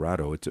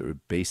Colorado. It's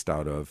based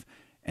out of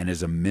and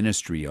is a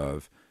ministry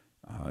of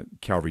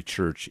Calvary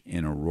Church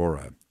in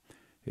Aurora.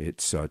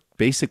 It's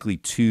basically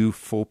 2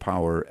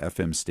 full-power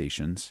FM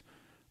stations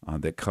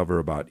that cover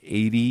about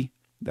 80%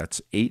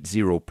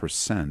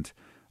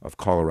 of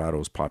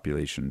Colorado's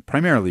population,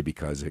 primarily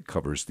because it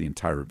covers the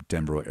entire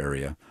Denver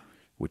area,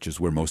 which is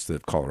where most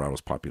of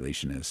Colorado's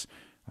population is.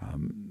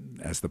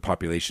 As the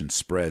population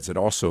spreads, it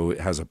also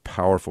has a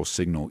powerful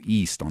signal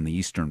east on the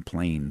eastern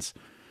plains.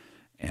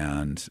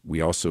 And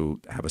we also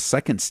have a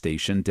second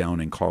station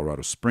down in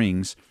Colorado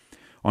Springs.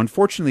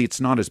 Unfortunately, it's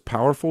not as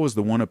powerful as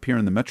the one up here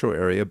in the metro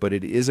area, but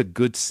it is a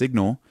good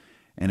signal,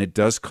 and it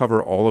does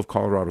cover all of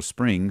Colorado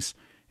Springs.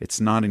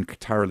 It's not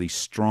entirely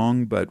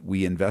strong, but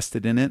we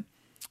invested in it,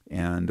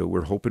 and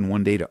we're hoping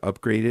one day to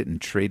upgrade it and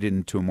trade it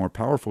into a more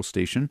powerful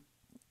station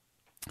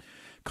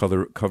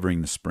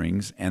covering the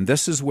Springs. And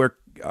this is where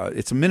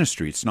it's a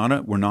ministry.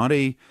 We're not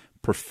a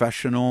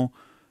professional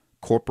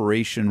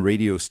corporation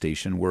radio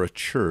station. We're a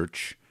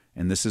church,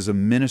 and this is a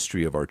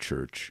ministry of our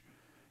church.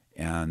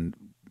 And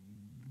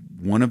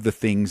one of the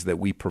things that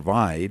we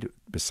provide,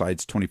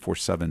 besides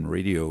 24/7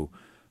 radio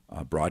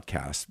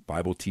broadcasts,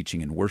 Bible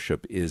teaching and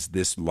worship, is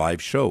this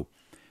live show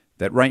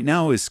that right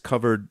now is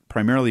covered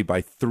primarily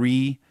by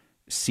 3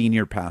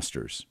 senior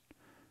pastors.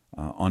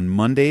 On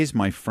Mondays,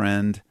 my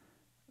friend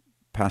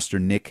Pastor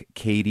Nick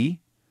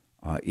Cady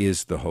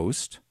is the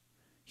host.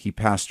 He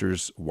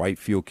pastors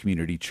Whitefield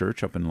Community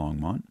Church up in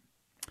Longmont.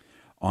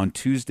 On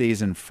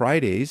Tuesdays and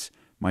Fridays,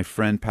 my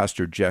friend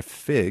Pastor Jeff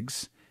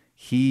Figs,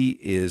 he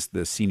is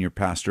the senior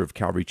pastor of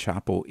Calvary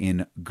Chapel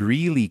in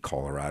Greeley,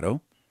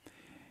 Colorado.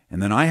 And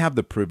then I have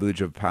the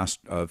privilege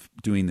of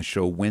doing the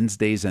show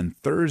Wednesdays and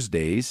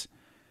Thursdays.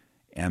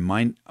 And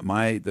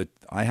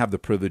I have the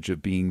privilege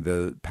of being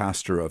the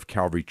pastor of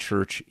Calvary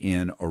Church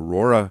in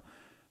Aurora,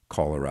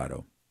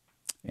 Colorado.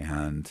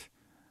 And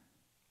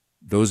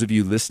those of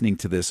you listening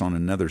to this on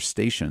another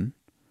station,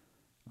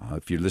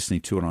 if you're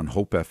listening to it on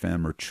Hope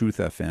FM or Truth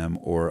FM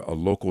or a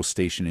local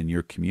station in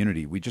your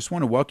community, we just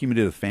want to welcome you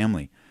to the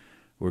family.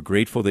 We're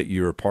grateful that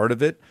you're a part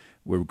of it.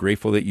 We're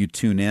grateful that you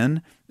tune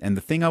in. And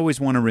the thing I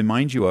always want to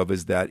remind you of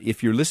is that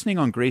if you're listening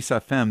on Grace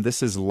FM,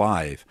 this is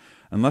live.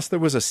 Unless there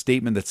was a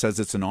statement that says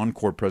it's an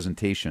encore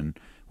presentation,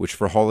 which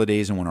for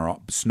holidays and when our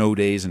snow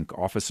days and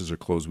offices are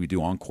closed, we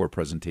do encore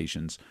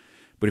presentations.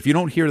 But if you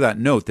don't hear that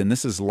note, then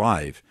this is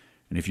live.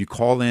 And if you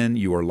call in,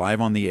 you are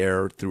live on the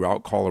air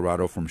throughout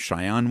Colorado from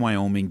Cheyenne,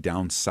 Wyoming,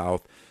 down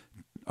south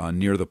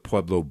near the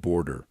Pueblo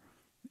border.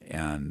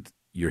 And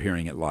you're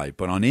hearing it live.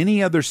 But on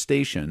any other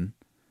station,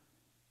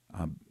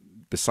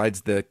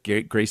 besides the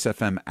Grace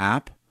FM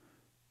app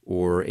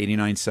or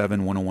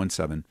 89.7,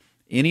 101.7,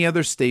 any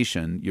other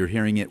station, you're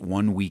hearing it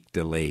 1 week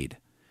delayed,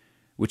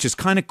 which is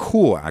kind of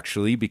cool,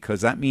 actually, because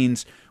that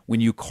means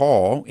when you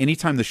call,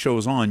 anytime the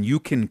show's on,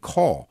 you can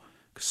call.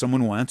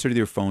 Someone will answer to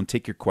your phone,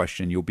 take your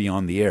question, you'll be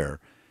on the air.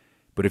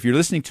 But if you're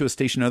listening to a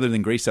station other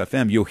than Grace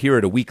FM, you'll hear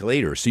it a week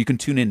later. So you can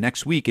tune in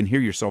next week and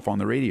hear yourself on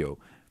the radio,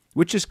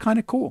 which is kind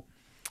of cool.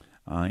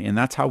 And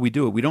that's how we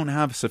do it. We don't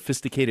have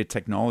sophisticated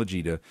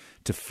technology to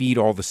feed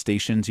all the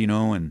stations,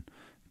 and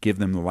give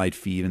them the live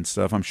feed and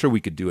stuff. I'm sure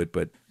we could do it,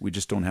 but we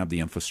just don't have the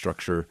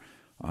infrastructure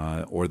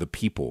or the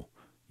people.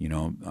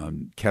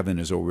 Kevin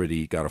has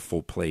already got a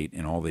full plate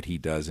in all that he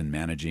does in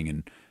managing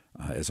and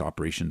as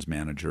operations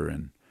manager.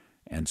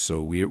 And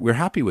so we're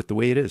happy with the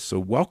way it is. So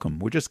welcome.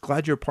 We're just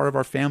glad you're a part of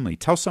our family.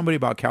 Tell somebody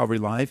about Calvary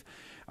Live.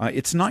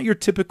 It's not your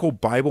typical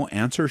Bible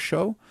answer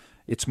show.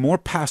 It's more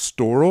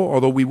pastoral,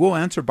 although we will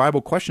answer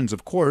Bible questions,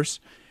 of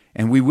course,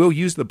 and we will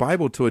use the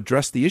Bible to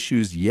address the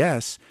issues,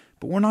 yes,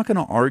 but we're not going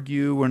to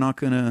argue. We're not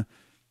going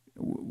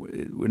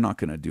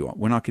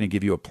to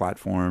give you a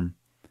platform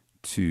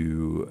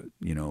to,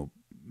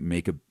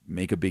 make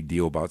a big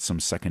deal about some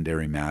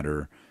secondary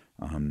matter.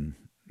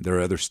 There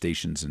are other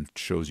stations and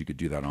shows you could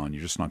do that on.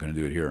 You're just not going to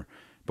do it here.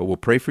 But we'll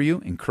pray for you,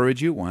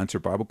 encourage you. We'll answer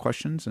Bible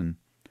questions, and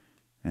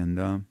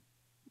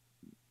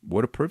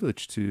what a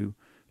privilege to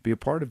be a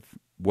part of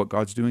what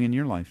God's doing in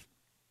your life.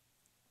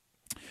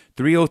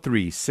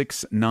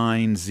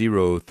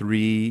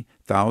 303-690-3000,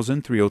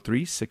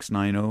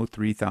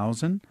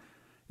 303-690-3000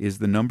 is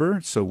the number.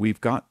 So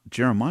we've got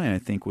Jeremiah, I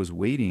think, was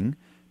waiting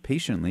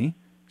patiently.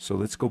 So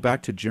let's go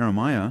back to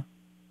Jeremiah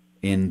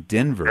in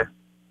Denver.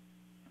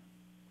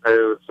 Hey,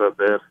 what's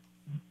up, Ed?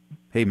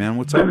 Hey, man,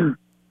 what's up?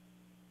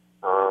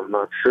 I'm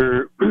not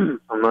sure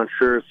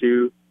if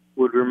you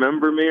would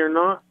remember me or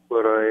not,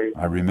 but I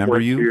remember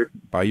you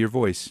by your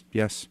voice.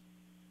 Yes.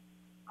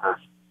 I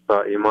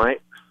thought you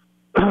might.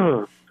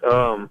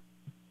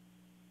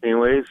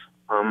 Anyways,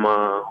 I'm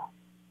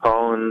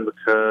calling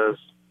because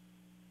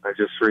I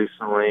just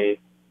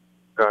recently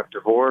got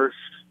divorced,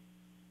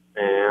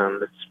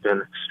 and it's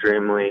been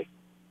extremely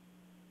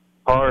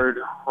hard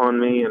on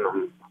me, and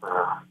I'm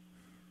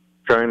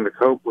trying to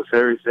cope with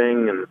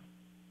everything and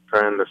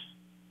trying to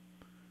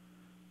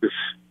just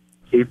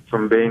keep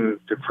from being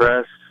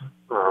depressed.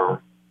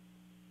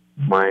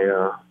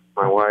 My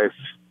wife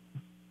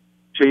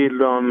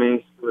cheated on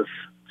me with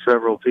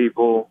several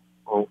people,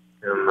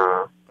 and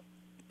I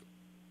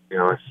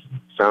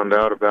found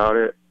out about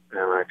it, and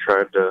I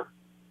tried to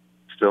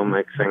still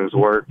make things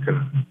work,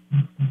 and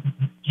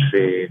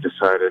she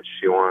decided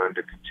she wanted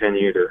to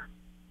continue to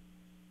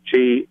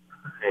cheat,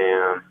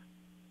 and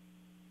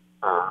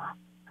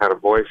had a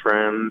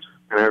boyfriend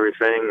and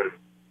everything, and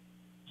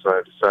so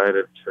I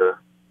decided to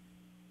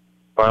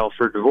file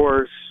for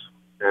divorce,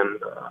 and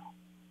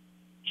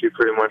she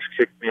pretty much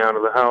kicked me out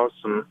of the house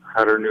and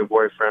had her new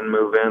boyfriend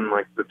move in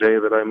like the day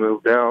that I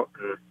moved out.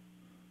 And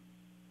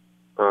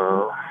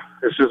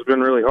it's just been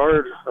really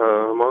hard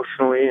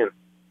emotionally, and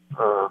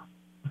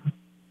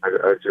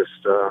I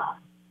just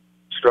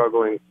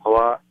struggling a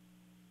lot,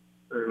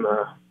 and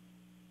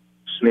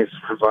just need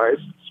some advice,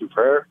 some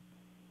prayer.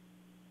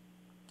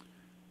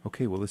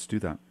 Okay, well, let's do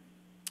that.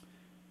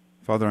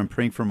 Father, I'm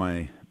praying for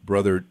my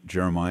brother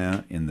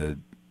Jeremiah in the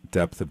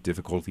depth of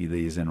difficulty that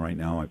he's in right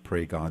now. I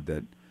pray, God,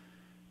 that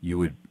you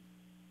would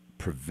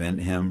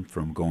prevent him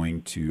from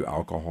going to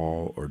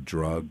alcohol or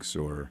drugs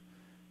or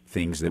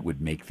things that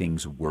would make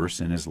things worse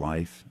in his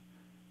life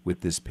with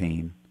this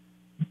pain.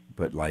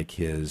 But like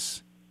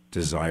his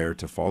desire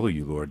to follow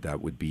you, Lord,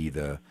 that would be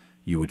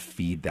you would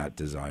feed that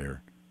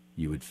desire.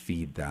 You would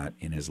feed that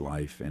in his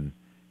life and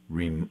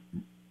remove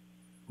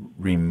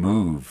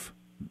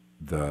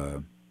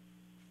the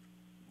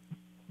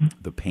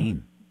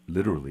pain,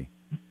 literally.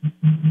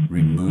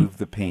 Remove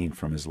the pain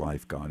from his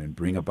life, God, and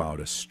bring about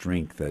a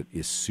strength that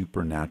is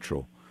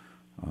supernatural.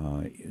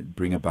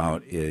 Bring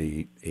about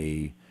a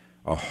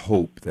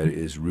hope that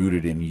is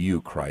rooted in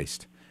you,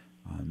 Christ,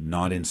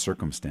 not in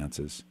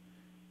circumstances.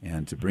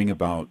 And to bring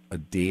about a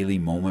daily,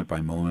 moment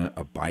by moment,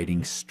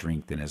 abiding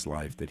strength in his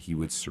life, that he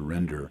would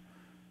surrender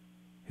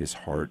his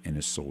heart and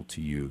his soul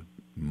to you,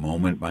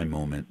 moment by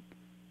moment,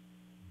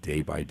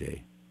 day by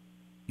day.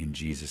 In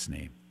Jesus'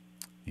 name,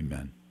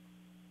 amen.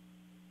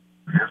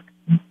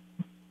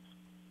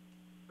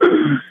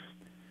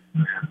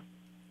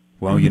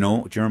 Well, you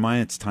know,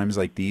 Jeremiah, it's times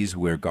like these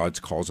where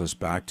God calls us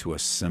back to a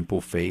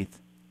simple faith,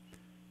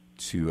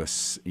 to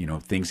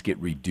things get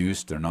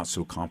reduced. They're not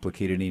so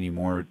complicated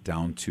anymore,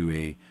 down to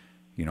a,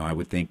 I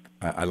would think,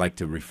 I like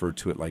to refer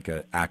to it like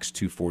a Acts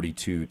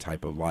 2:42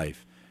 type of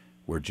life,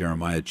 where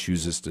Jeremiah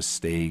chooses to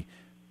stay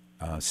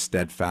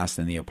steadfast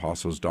in the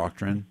apostles'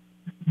 doctrine,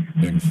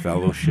 in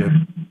fellowship,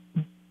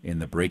 in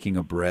the breaking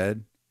of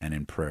bread, and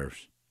in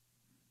prayers.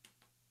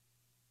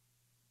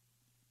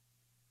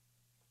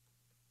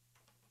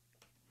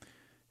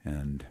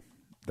 And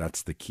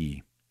that's the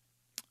key.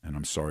 And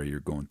I'm sorry you're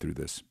going through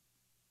this.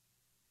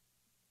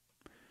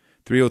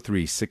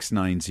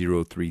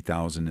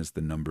 303-690-3000 is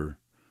the number.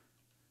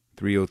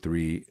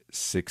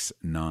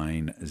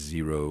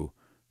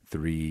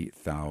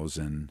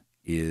 303-690-3000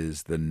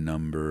 is the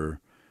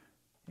number.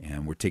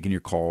 And we're taking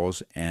your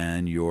calls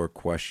and your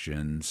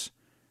questions.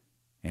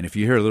 And if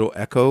you hear a little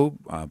echo,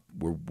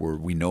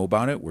 we know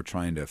about it. We're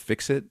trying to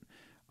fix it.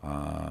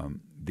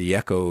 The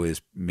echo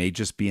may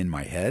just be in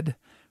my head,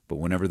 but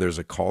whenever there's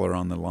a caller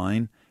on the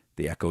line,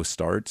 the echo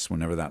starts.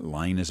 Whenever that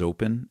line is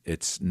open,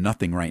 it's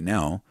nothing right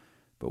now.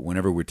 But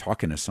whenever we're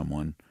talking to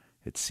someone,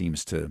 it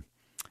seems to,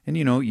 and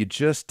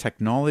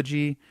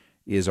technology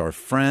is our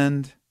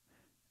friend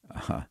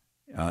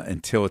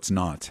until it's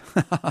not,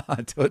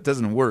 until it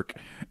doesn't work.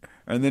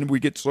 And then we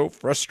get so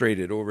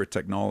frustrated over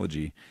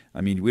technology.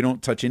 I mean, we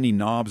don't touch any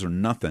knobs or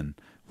nothing.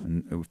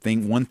 And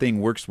one thing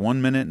works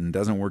 1 minute and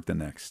doesn't work the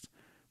next.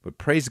 But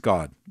praise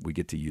God, we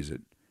get to use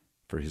it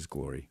for his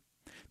glory.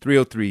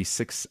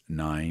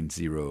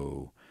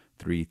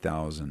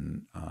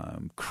 303-690-3000.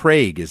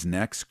 Craig is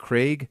next.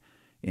 Craig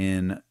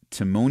in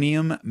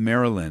Timonium,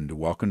 Maryland.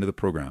 Welcome to the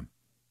program.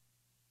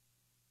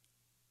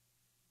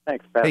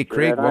 Thanks, Pastor Hey,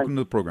 Craig, Ed. welcome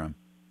to the program.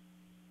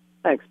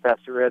 Thanks,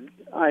 Pastor Ed.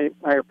 I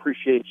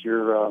appreciate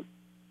your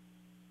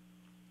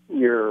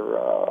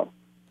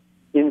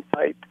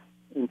insight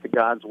into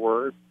God's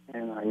Word,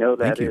 and I know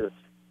that is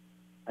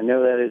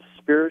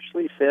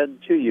spiritually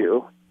fed to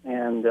you,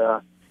 and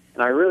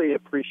I really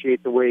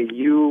appreciate the way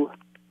you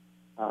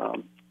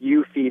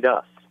feed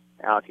us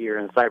out here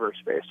in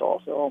cyberspace.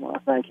 Also,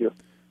 thank you.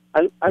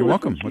 You're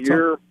welcome. What's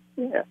up?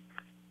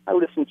 I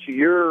listen to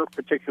your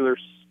particular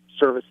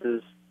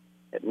services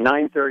at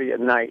 9:30 at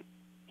night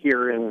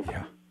here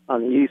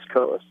on the East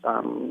Coast.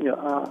 I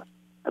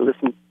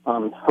listen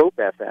on Hope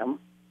FM,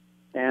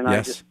 and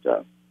I just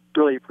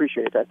really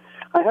appreciate that.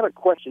 I have a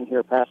question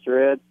here,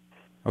 Pastor Ed.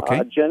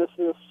 Okay.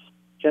 Genesis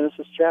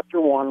chapter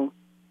 1,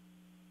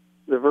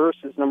 the verse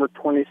is number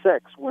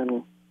 26.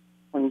 When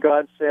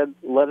God said,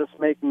 "Let us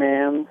make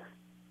man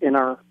in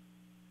our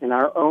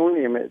own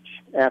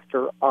image,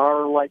 after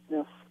our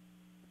likeness."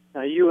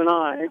 Now, you and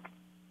I,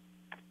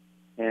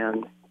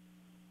 and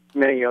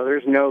many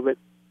others, know that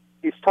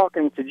he's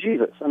talking to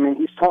Jesus. I mean,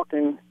 he's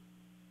talking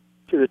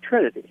to the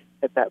Trinity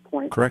at that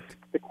point. Correct.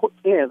 The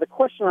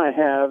question I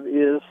have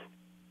is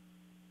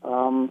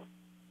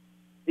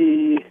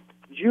the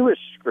Jewish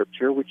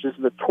scripture, which is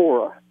the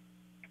Torah.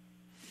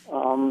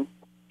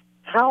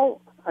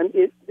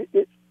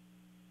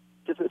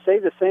 Does it say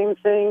the same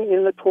thing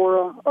in the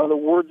Torah? Are the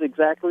words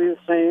exactly the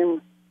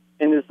same?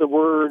 And is the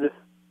word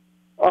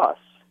us,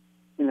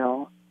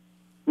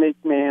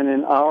 make man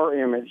in our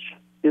image,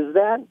 is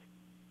that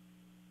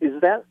in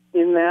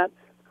that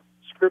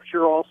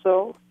scripture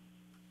also?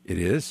 It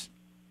is.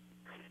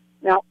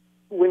 Now,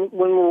 when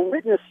we're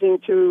witnessing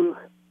to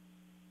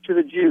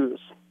the Jews,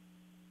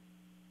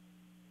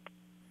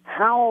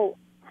 how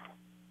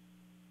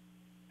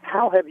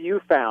how have you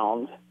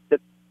found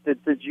that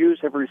the Jews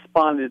have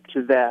responded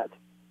to that?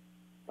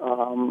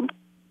 Our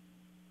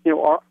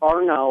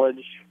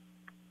knowledge,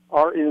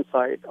 our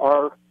insight,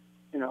 the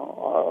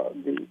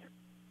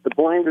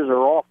blinders are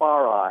off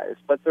our eyes,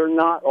 but they're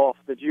not off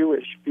the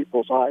Jewish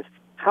people's eyes.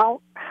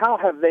 How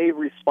have they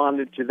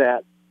responded to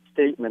that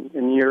statement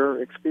in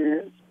your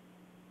experience?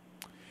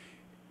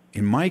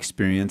 In my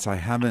experience, I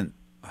haven't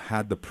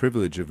had the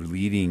privilege of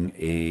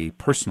leading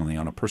personally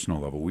on a personal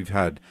level. We've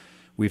had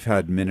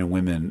men and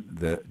women,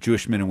 the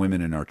Jewish men and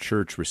women in our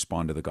church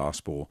respond to the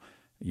gospel,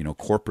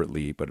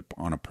 corporately, but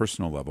on a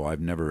personal level,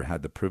 I've never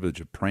had the privilege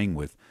of praying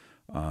with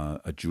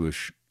a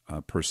Jewish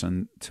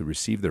person to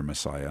receive their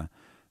Messiah.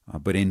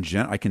 But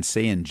I can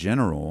say in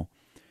general,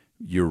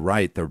 you're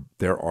right.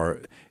 There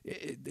are,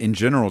 in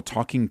general,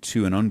 talking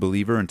to an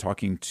unbeliever and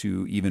talking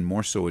to even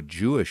more so a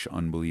Jewish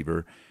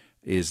unbeliever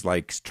is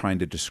like trying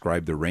to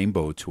describe the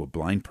rainbow to a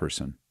blind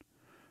person.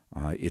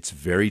 It's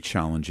very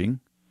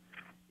challenging.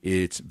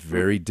 It's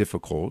very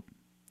difficult,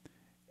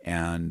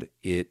 and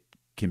it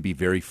can be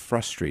very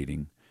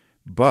frustrating.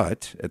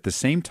 But at the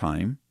same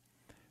time,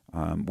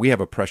 we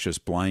have a precious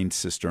blind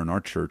sister in our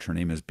church. Her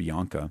name is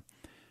Bianca.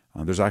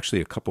 There's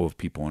actually a couple of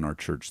people in our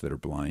church that are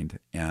blind,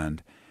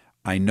 and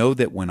I know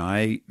that when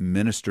I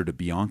minister to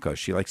Bianca,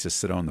 she likes to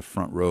sit on the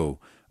front row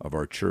of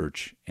our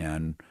church,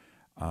 and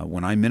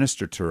when I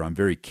minister to her, I'm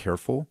very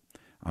careful.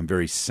 I'm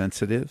very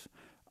sensitive.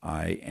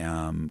 I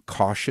am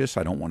cautious.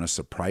 I don't want to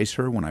surprise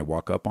her when I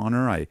walk up on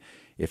her.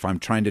 If I'm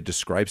trying to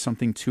describe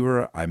something to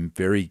her, I'm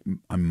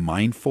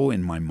mindful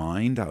in my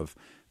mind of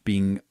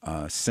being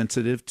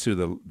sensitive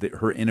to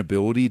her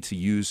inability to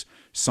use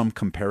some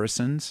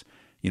comparisons.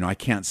 I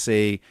can't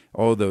say,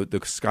 "Oh,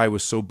 the sky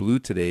was so blue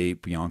today,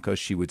 Bianca."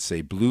 She would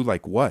say, "Blue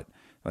like what?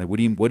 Like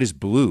what is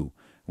blue?"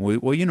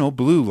 Well,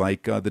 blue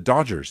like the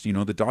Dodgers,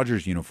 the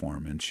Dodgers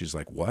uniform. And she's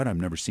like, "What? I've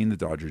never seen the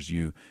Dodgers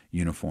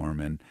uniform."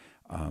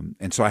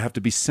 And so I have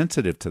to be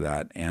sensitive to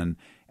that. And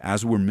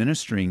as we're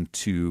ministering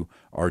to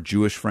our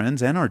Jewish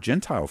friends and our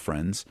Gentile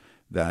friends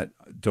that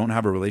don't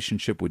have a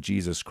relationship with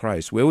Jesus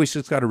Christ, we always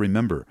just got to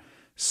remember,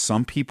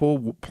 some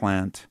people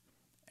plant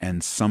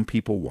and some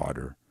people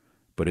water,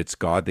 but it's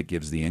God that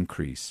gives the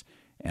increase.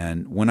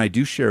 And when I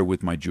do share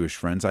with my Jewish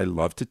friends, I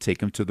love to take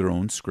them to their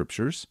own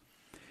scriptures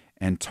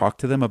and talk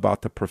to them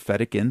about the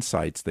prophetic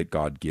insights that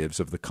God gives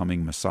of the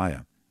coming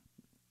Messiah.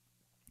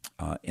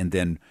 And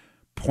then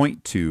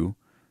point to,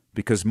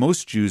 because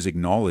most Jews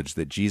acknowledge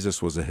that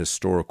Jesus was a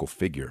historical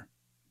figure.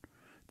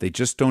 They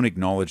just don't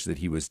acknowledge that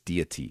he was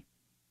deity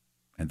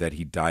and that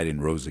he died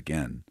and rose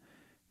again.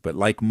 But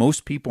like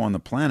most people on the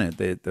planet,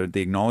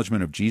 the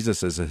acknowledgement of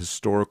Jesus as a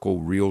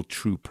historical, real,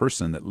 true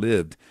person that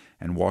lived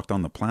and walked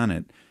on the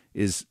planet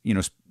is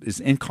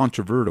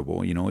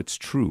incontrovertible. It's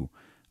true.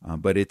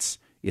 But it's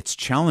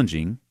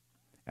challenging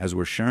as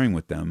we're sharing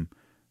with them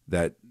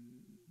that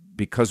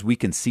because we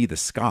can see the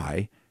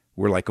sky,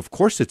 we're like, of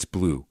course it's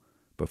blue.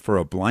 But for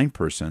a blind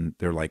person,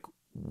 they're like,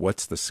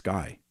 what's the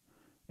sky?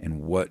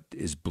 And what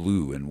is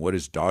blue? And what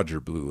is Dodger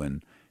blue?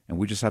 And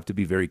we just have to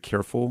be very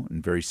careful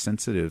and very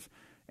sensitive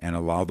and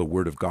allow the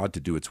Word of God to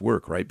do its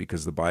work, right?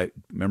 Because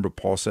remember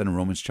Paul said in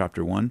Romans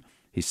chapter 1,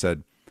 he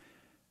said,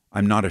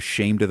 "I'm not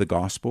ashamed of the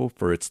gospel,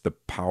 for it's the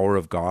power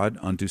of God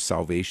unto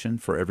salvation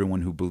for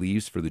everyone who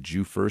believes, for the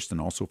Jew first and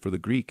also for the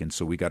Greek." And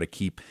so we got to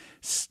keep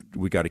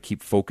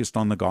focused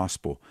on the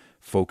gospel,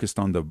 focused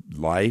on the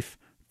life,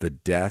 the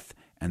death,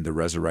 and the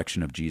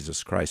resurrection of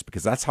Jesus Christ,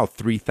 because that's how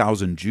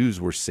 3,000 Jews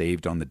were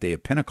saved on the day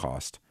of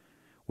Pentecost,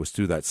 was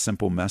through that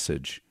simple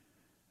message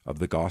of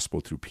the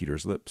gospel through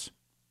Peter's lips.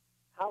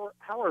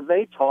 How are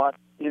they taught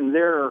in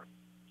their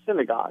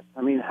synagogue?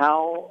 I mean,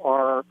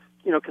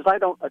 because I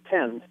don't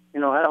attend,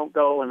 I don't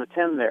go and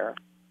attend there.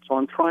 So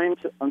I'm trying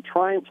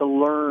to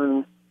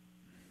learn,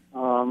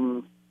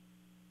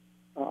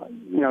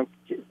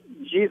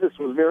 Jesus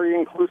was very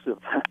inclusive,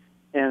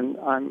 and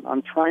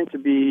I'm trying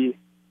to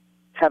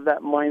have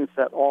that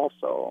mindset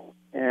also.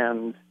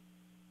 And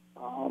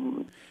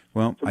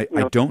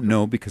I don't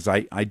know, because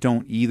I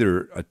don't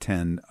either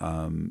attend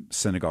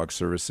synagogue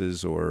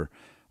services, or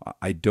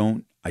I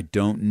don't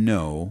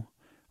know,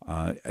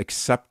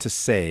 except to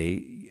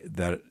say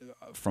that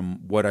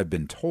from what I've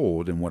been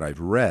told and what I've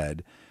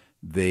read,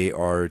 they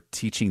are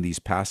teaching these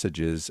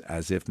passages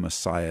as if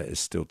Messiah is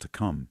still to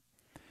come.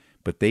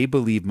 But they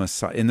believe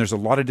Messiah, and there's a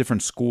lot of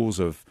different schools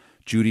of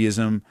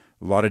Judaism,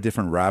 a lot of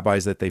different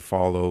rabbis that they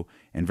follow,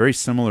 and very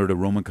similar to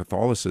Roman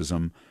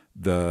Catholicism,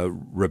 the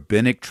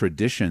rabbinic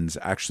traditions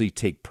actually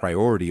take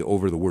priority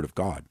over the Word of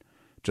God,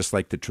 just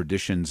like the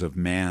traditions of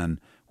man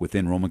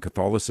within Roman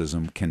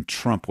Catholicism can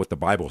trump what the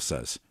Bible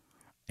says,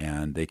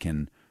 and they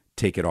can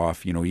take it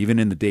off. Even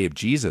in the day of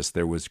Jesus,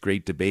 there was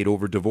great debate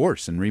over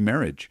divorce and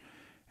remarriage,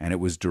 and it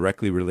was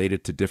directly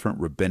related to different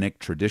rabbinic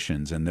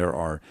traditions, and there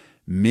are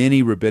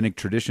many rabbinic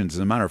traditions. As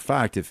a matter of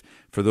fact,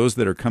 for those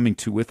that are coming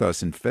with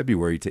us in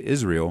February to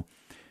Israel,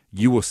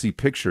 you will see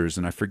pictures,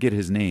 and I forget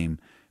his name,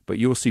 but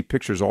you will see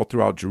pictures all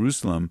throughout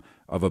Jerusalem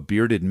of a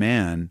bearded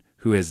man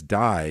who has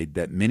died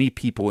that many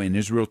people in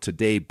Israel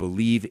today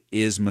believe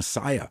is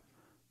Messiah.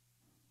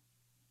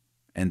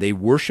 and they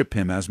worship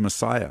him as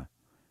Messiah.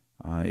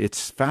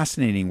 It's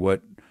fascinating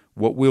what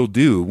we'll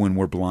do when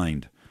we're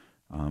blind.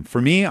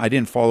 For me, I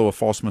didn't follow a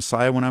false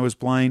Messiah when I was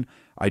blind.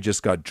 I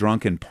just got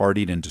drunk and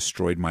partied and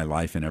destroyed my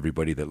life and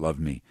everybody that loved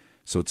me.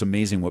 So it's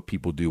amazing what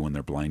people do when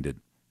they're blinded.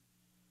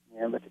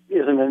 Yeah, but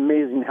isn't it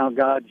amazing how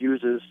God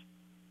uses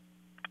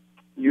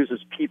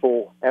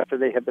people after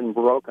they have been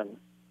broken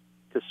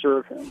to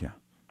serve him? Yeah.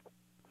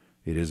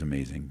 It is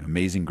amazing.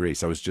 Amazing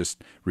grace. I was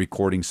just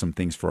recording some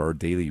things for our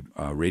daily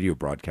radio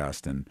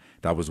broadcast, and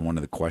that was one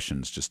of the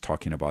questions, just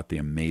talking about the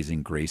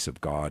amazing grace of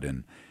God.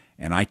 And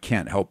I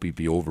can't help but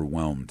be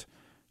overwhelmed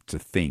to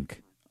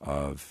think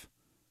of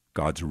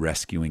God's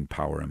rescuing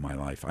power in my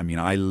life. I mean,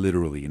 I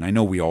literally, and I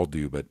know we all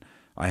do, but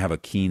I have a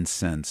keen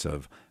sense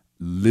of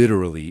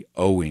literally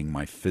owing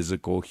my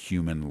physical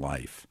human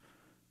life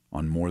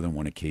on more than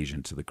one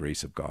occasion to the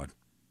grace of God.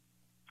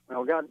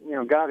 Well, God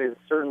has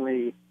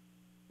certainly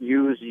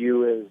used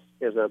you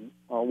as a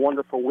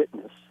wonderful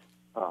witness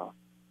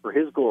for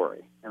his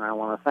glory, and I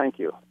want to thank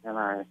you, and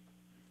I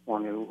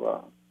want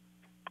to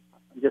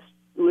just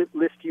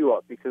lift you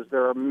up, because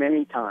there are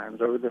many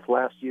times over this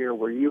last year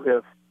where you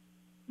have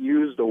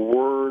used a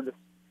word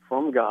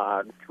from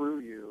God through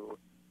you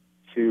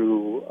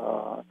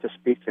to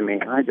speak to me,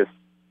 and I just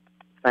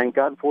thank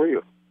God for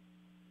you.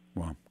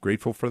 Well,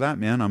 grateful for that,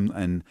 man.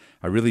 And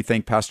I really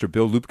thank Pastor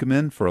Bill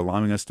Lupkeman for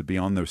allowing us to be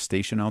on the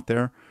station out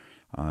there.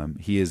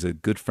 He is a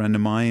good friend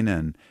of mine,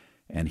 and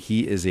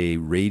he is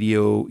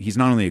he's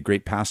not only a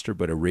great pastor,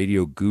 but a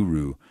radio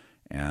guru.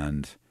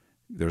 And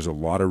there's a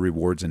lot of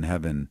rewards in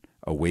heaven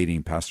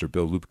awaiting Pastor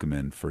Bill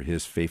Lupkeman for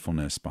his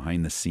faithfulness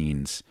behind the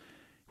scenes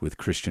with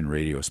Christian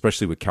radio,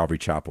 especially with Calvary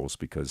Chapels,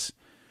 because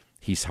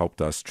he's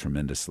helped us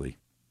tremendously.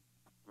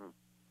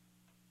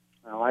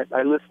 Well, I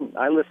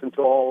listen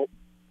to all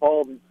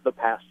the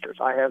pastors.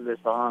 I have this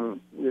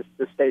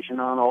station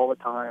on all the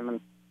time,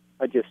 and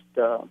I just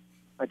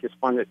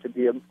find it to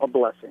be a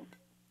blessing.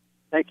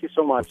 Thank you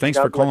so much. Well, thanks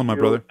for calling, my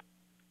brother.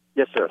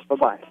 Yes, sir.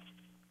 Bye-bye.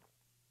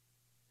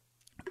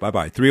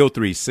 Bye-bye.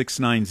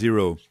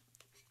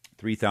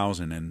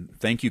 303-690-3000. And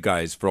thank you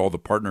guys for all the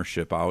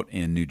partnership out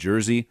in New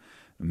Jersey,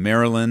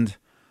 Maryland.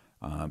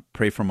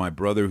 Pray for my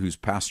brother who's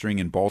pastoring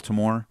in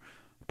Baltimore.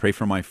 Pray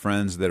for my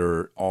friends that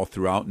are all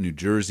throughout New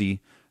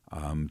Jersey.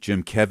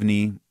 Jim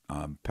Kevney,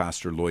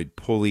 Pastor Lloyd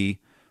Pulley,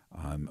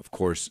 of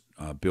course,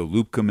 Bill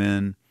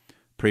Lupkeman.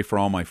 Pray for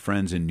all my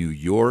friends in New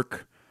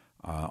York.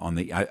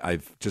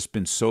 I've just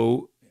been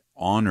so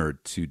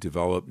honored to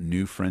develop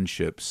new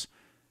friendships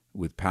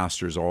with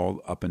pastors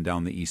all up and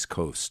down the East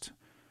Coast.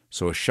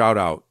 So a shout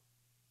out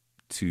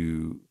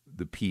to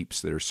the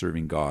peeps that are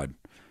serving God.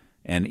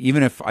 And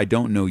even if I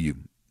don't know you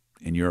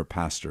and you're a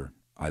pastor,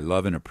 I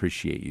love and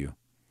appreciate you.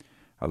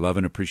 I love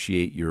and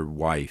appreciate your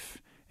wife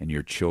and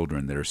your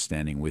children that are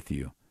standing with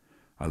you.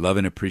 I love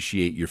and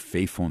appreciate your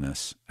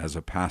faithfulness as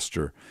a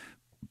pastor,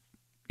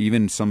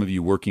 even some of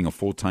you working a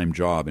full-time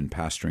job in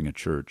pastoring a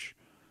church,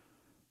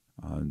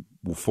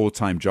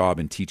 full-time job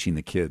in teaching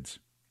the kids,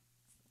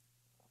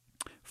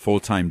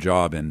 full-time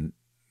job in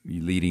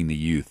leading the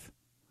youth.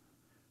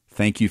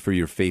 Thank you for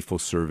your faithful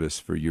service,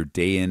 for your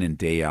day in and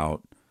day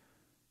out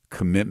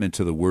commitment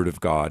to the Word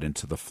of God and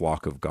to the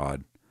flock of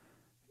God.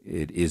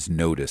 It is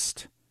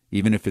noticed,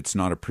 even if it's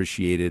not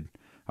appreciated.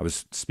 I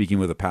was speaking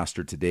with a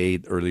pastor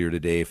earlier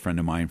today, a friend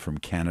of mine from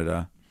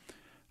Canada,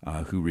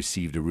 who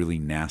received a really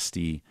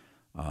nasty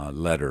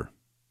letter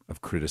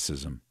of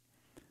criticism.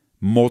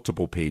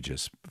 Multiple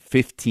pages,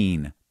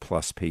 15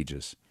 plus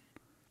pages.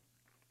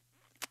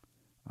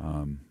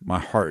 My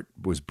heart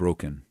was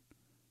broken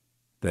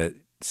that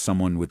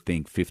someone would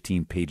think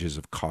 15 pages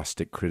of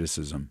caustic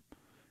criticism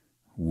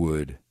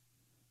would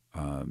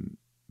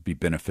be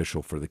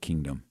beneficial for the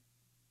kingdom.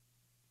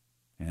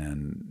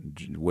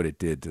 And what it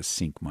did to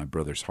sink my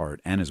brother's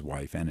heart and his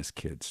wife and his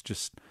kids.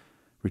 Just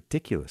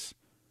ridiculous.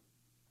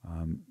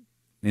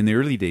 In the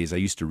early days, I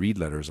used to read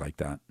letters like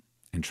that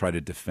and try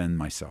to defend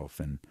myself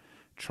and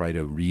try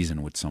to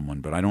reason with someone,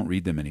 but I don't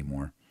read them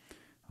anymore.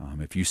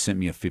 If you sent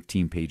me a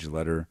 15-page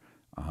letter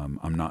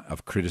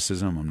of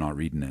criticism, I'm not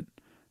reading it.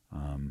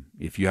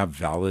 If you have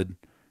valid,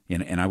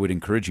 and I would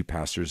encourage you,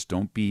 pastors,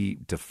 don't be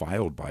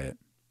defiled by it.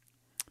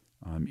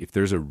 If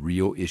there's a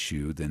real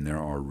issue, then there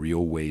are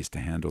real ways to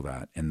handle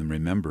that. And then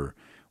remember,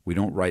 we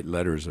don't write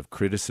letters of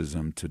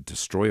criticism to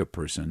destroy a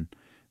person.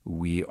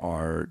 We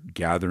are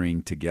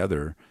gathering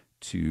together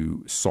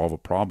to solve a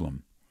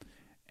problem.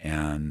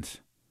 And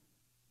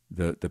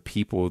the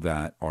people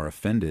that are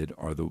offended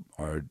are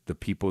the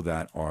people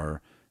that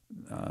are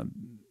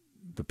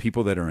the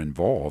people that are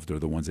involved are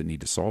the ones that need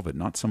to solve it,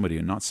 not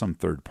some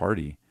third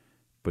party,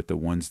 but the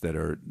ones that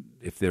are.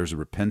 If there's a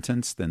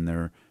repentance, then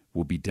there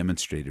will be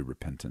demonstrated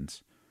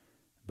repentance.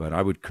 But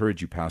I would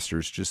encourage you,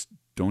 pastors, just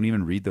don't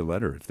even read the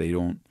letter. If they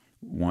don't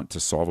want to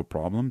solve a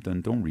problem,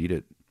 then don't read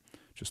it.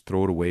 Just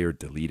throw it away or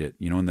delete it.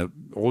 In the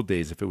old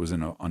days, if it was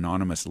an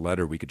anonymous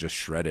letter, we could just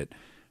shred it.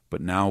 But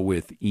now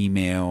with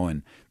email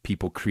and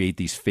people create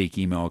these fake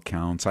email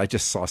accounts, I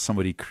just saw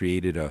somebody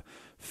created a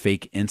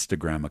fake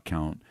Instagram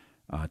account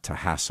to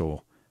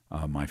hassle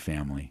my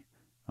family.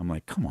 I'm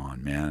like, come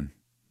on, man.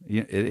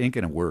 It ain't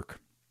going to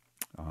work.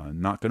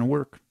 Not going to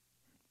work.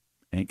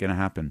 Ain't going to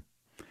happen.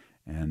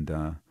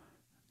 And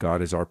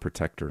God is our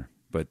protector.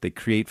 But they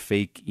create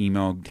fake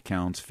email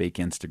accounts, fake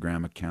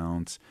Instagram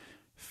accounts,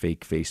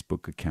 fake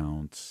Facebook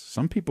accounts.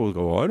 Some people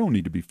go, I don't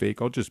need to be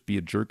fake. I'll just be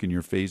a jerk in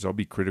your face. I'll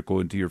be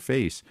critical into your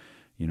face.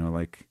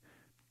 I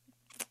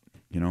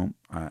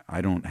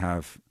don't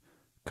have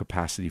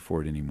capacity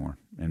for it anymore.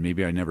 And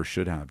maybe I never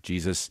should have.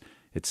 Jesus,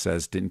 it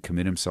says, didn't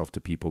commit himself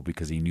to people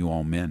because he knew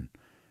all men.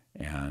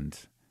 And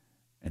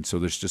so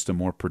there's just a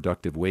more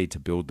productive way to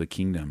build the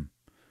kingdom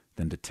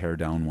than to tear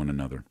down one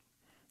another.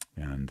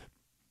 And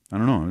I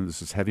don't know,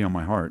 this is heavy on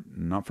my heart.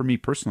 Not for me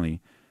personally.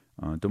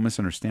 Don't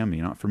misunderstand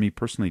me. Not for me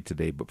personally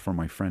today, but for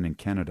my friend in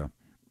Canada.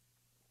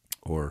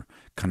 Or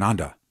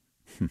Canada.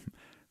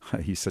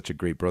 He's such a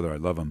great brother. I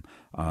love him.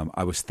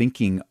 I was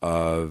thinking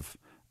of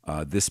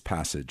this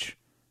passage.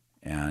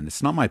 And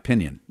it's not my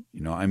opinion.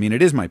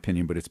 It is my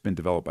opinion, but it's been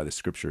developed by the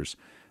scriptures.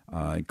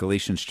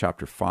 Galatians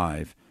chapter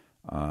 5,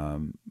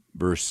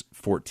 verse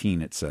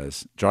 14, it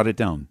says, jot it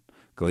down,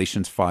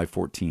 Galatians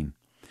 5:14.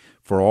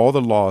 For all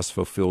the law is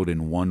fulfilled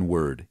in one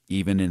word,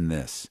 even in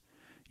this,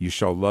 you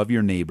shall love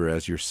your neighbor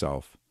as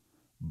yourself.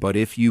 But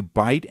if you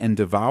bite and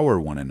devour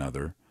one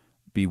another,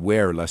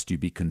 beware lest you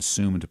be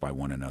consumed by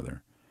one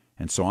another.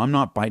 And so I'm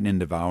not biting and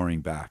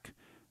devouring back.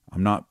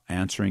 I'm not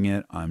answering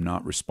it. I'm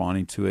not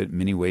responding to it. In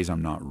many ways,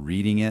 I'm not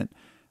reading it.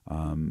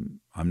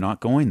 I'm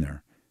not going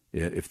there.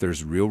 If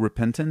there's real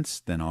repentance,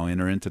 then I'll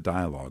enter into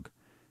dialogue.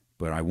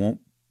 But I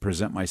won't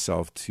present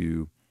myself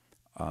to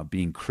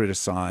being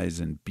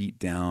criticized and beat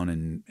down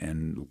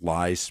and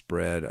lies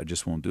spread. I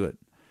just won't do it.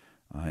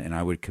 And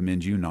I would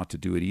commend you not to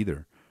do it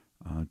either,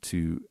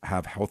 to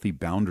have healthy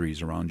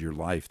boundaries around your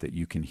life that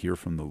you can hear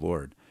from the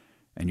Lord.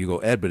 And you go,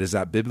 Ed, but is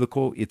that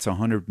biblical? It's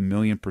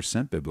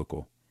 100,000,000%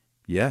 biblical.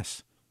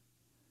 Yes.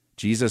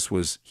 Jesus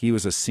was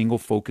a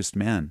single-focused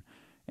man.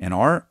 And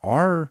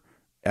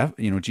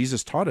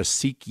Jesus taught us,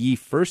 seek ye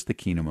first the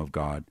kingdom of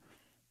God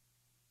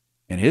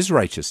and his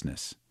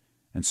righteousness.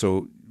 And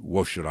so,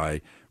 should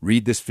I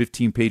read this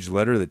 15-page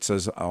letter that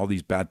says all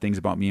these bad things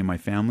about me and my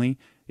family?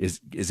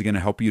 Is it going to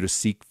help you to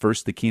seek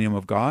first the kingdom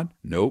of God?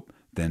 Nope.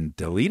 Then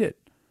delete it.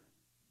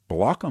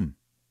 Block them.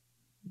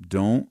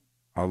 Don't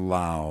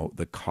allow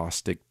the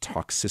caustic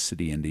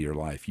toxicity into your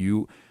life.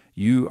 You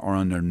are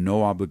under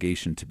no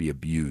obligation to be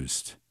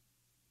abused.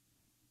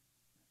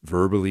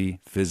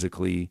 Verbally,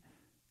 physically,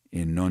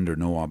 under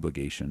no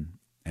obligation.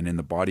 And in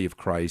the body of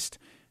Christ,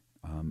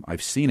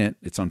 I've seen it.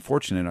 It's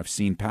unfortunate. I've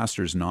seen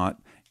pastors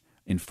not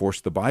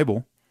enforce the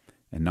Bible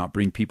and not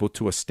bring people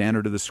to a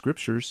standard of the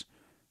scriptures.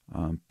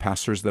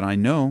 Pastors that I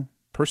know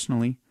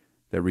personally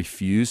that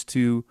refuse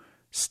to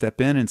step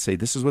in and say,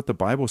 this is what the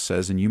Bible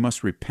says, and you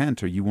must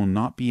repent or you will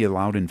not be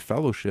allowed in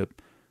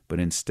fellowship. But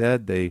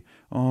instead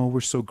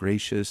we're so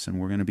gracious and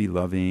we're going to be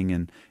loving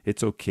and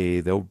it's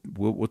okay.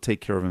 We'll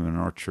take care of them in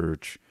our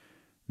church.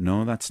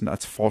 No,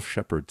 that's false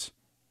shepherds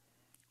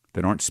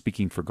that aren't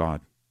speaking for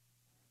God.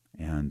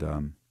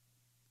 And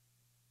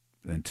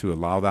to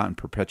allow that and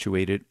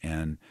perpetuate it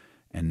and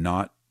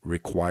not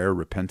require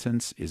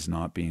repentance is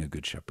not being a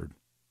good shepherd,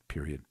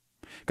 period.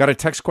 Got a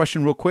text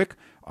question real quick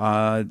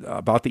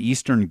about the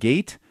Eastern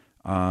Gate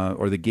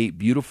or the Gate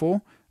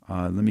Beautiful.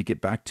 Let me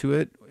get back to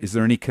it. Is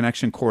there any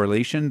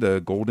correlation,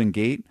 the Golden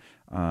Gate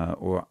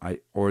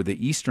or the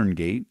Eastern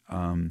Gate?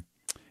 And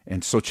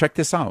so check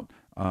this out.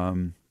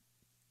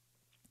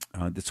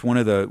 It's one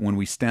of when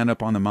we stand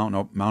up on the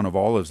Mount of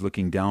Olives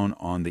looking down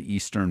on the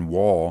eastern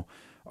wall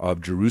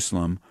of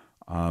Jerusalem,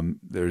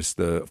 there's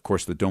of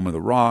course the Dome of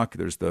the Rock,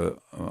 there's the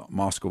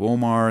Mosque of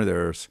Omar,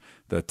 there's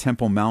the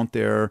Temple Mount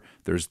there,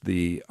 there's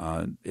the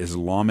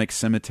Islamic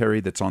cemetery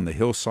that's on the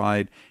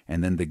hillside,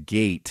 and then the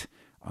gate.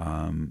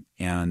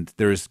 And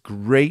there's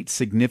great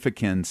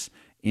significance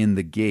in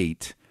the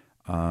gate.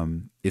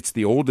 It's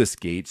the oldest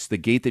gate. It's the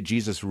gate that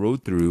Jesus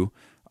rode through,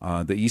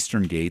 the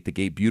Eastern Gate, the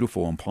Gate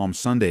Beautiful on Palm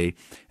Sunday.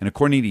 And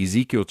according to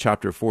Ezekiel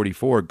chapter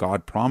 44,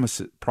 God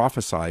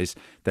prophesies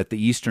that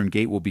the Eastern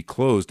Gate will be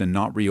closed and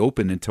not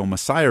reopened until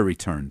Messiah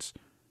returns.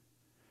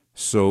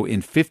 So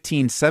in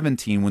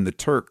 1517, when the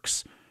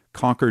Turks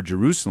conquered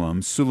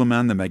Jerusalem,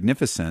 Suleiman the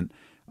Magnificent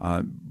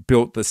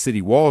built the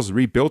city walls,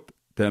 rebuilt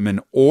them,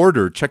 and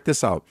ordered, check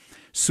this out,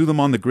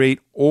 Suleiman the Great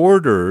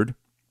ordered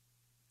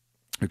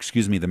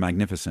the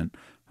Magnificent,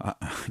 I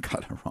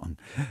got it wrong,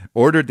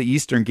 ordered the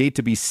Eastern Gate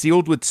to be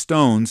sealed with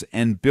stones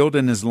and build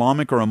an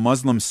Islamic or a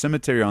Muslim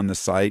cemetery on the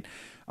site,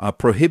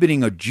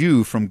 prohibiting a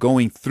Jew from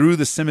going through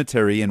the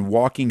cemetery and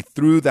walking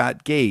through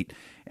that gate.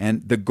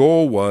 And the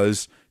goal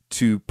was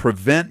to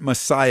prevent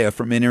Messiah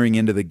from entering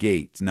into the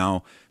gate.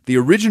 Now, the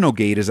original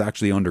gate is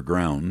actually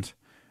underground.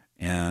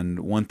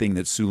 And one thing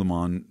that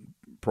Suleiman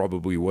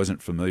probably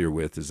wasn't familiar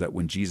with is that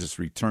when Jesus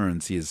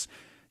returns,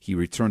 he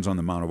returns on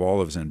the Mount of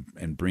Olives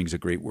and brings a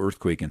great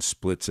earthquake and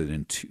splits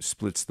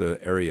the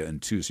area in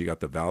two. So you got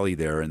the valley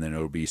there, and then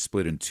it'll be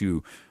split in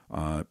two,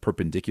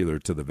 perpendicular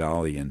to the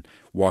valley. And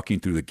walking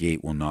through the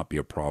gate will not be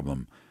a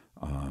problem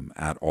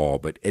at all.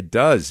 But it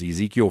does.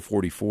 Ezekiel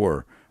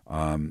 44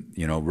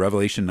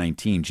 Revelation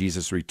 19,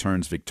 Jesus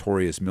returns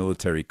victorious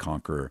military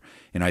conqueror.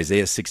 In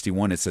Isaiah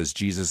 61, it says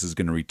Jesus is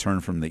going to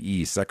return from the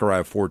east.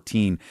 Zechariah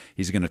 14,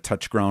 he's going to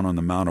touch ground on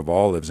the Mount of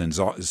Olives. And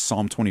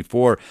Psalm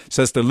 24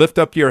 says to lift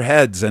up your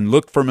heads and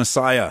look for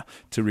Messiah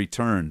to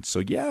return. So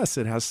yes,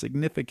 it has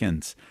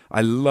significance.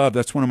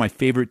 That's one of my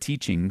favorite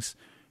teachings.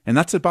 And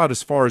that's about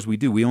as far as we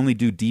do. We only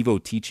do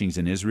Devo teachings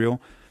in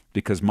Israel,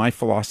 because my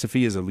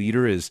philosophy as a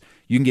leader is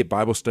you can get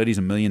Bible studies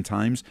 1,000,000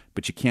 times,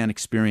 but you can't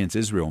experience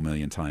Israel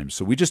 1,000,000 times.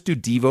 So we just do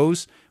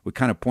Devos. We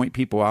kind of point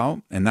people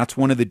out, and that's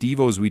one of the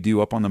Devos we do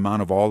up on the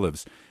Mount of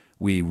Olives.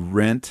 We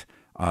rent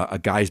a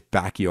guy's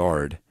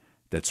backyard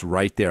that's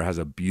right there, has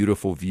a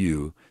beautiful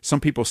view.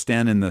 Some people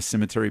stand in the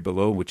cemetery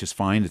below, which is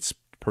fine. It's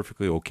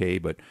perfectly okay,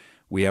 but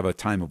we have a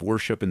time of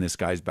worship in this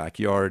guy's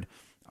backyard.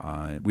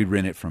 We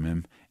rent it from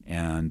him.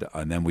 And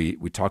then we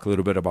talk a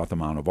little bit about the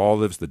Mount of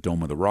Olives, the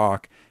Dome of the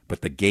Rock,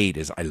 but the gate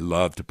I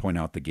love to point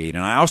out the gate.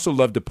 And I also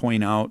love to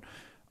point out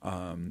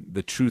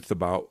the truth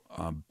about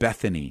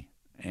Bethany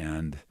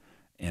and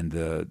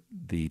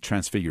the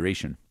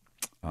Transfiguration.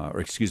 Or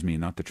excuse me,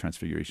 not the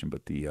Transfiguration,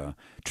 but the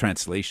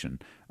translation,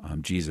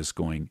 Jesus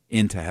going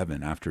into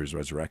heaven after his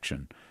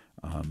resurrection,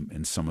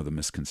 and some of the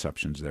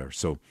misconceptions there.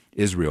 So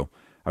Israel,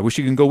 I wish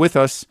you can go with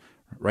us.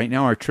 Right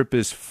now our trip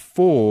is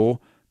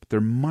full, but there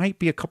might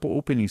be a couple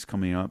openings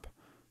coming up.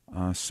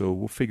 So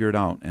we'll figure it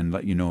out and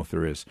let you know if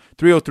there is.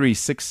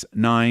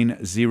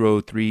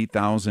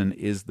 303-690-3000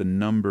 is the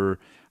number.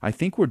 I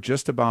think we're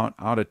just about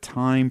out of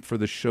time for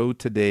the show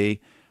today.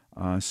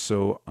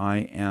 So I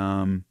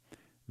am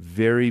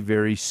very,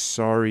 very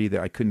sorry that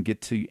I couldn't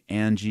get to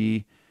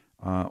Angie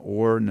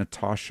or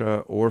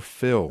Natasha or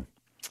Phil.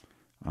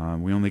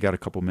 We only got a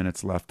couple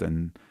minutes left,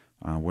 and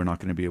we're not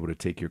going to be able to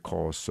take your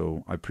calls.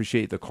 So I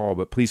appreciate the call,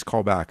 but please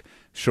call back.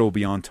 Show will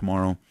be on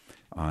tomorrow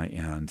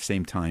and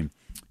same time.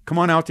 Come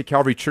on out to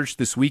Calvary Church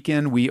this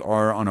weekend.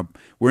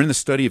 We're in the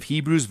study of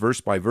Hebrews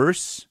verse by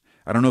verse.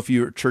 I don't know if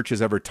your church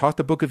has ever taught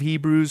the book of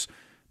Hebrews,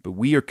 but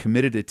we are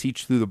committed to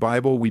teach through the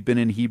Bible. We've been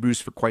in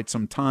Hebrews for quite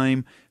some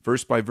time,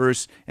 verse by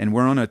verse, and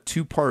we're on a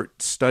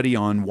 2-part study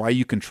on why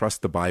you can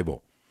trust the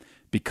Bible.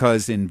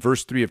 Because in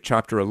verse 3 of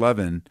chapter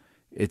 11,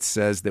 it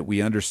says that we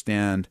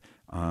understand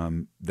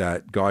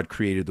that God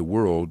created the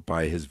world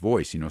by his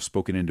voice,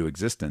 spoken into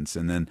existence.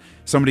 And then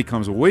somebody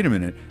comes, well, wait a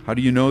minute, how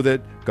do you know that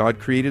God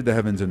created the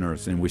heavens and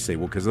earth? And we say,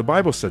 well, because the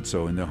Bible said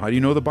so. And then, how do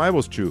you know the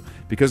Bible's true?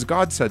 Because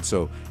God said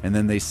so. And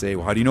then they say,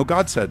 well, how do you know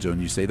God said so?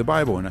 And you say the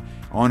Bible, and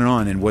on and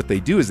on. And what they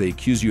do is they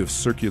accuse you of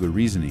circular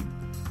reasoning.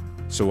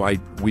 So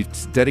we've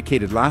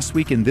dedicated last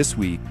week and this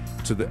week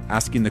to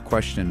asking the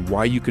question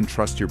why you can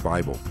trust your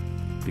Bible.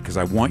 Because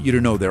I want you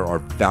to know there is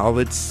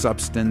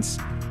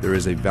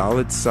a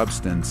valid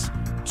substance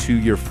to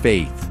your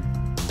faith.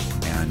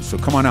 And so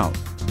come on out.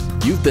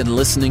 You've been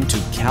listening to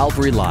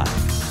Calvary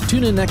Live.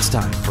 Tune in next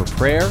time for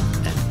prayer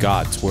and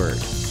God's Word.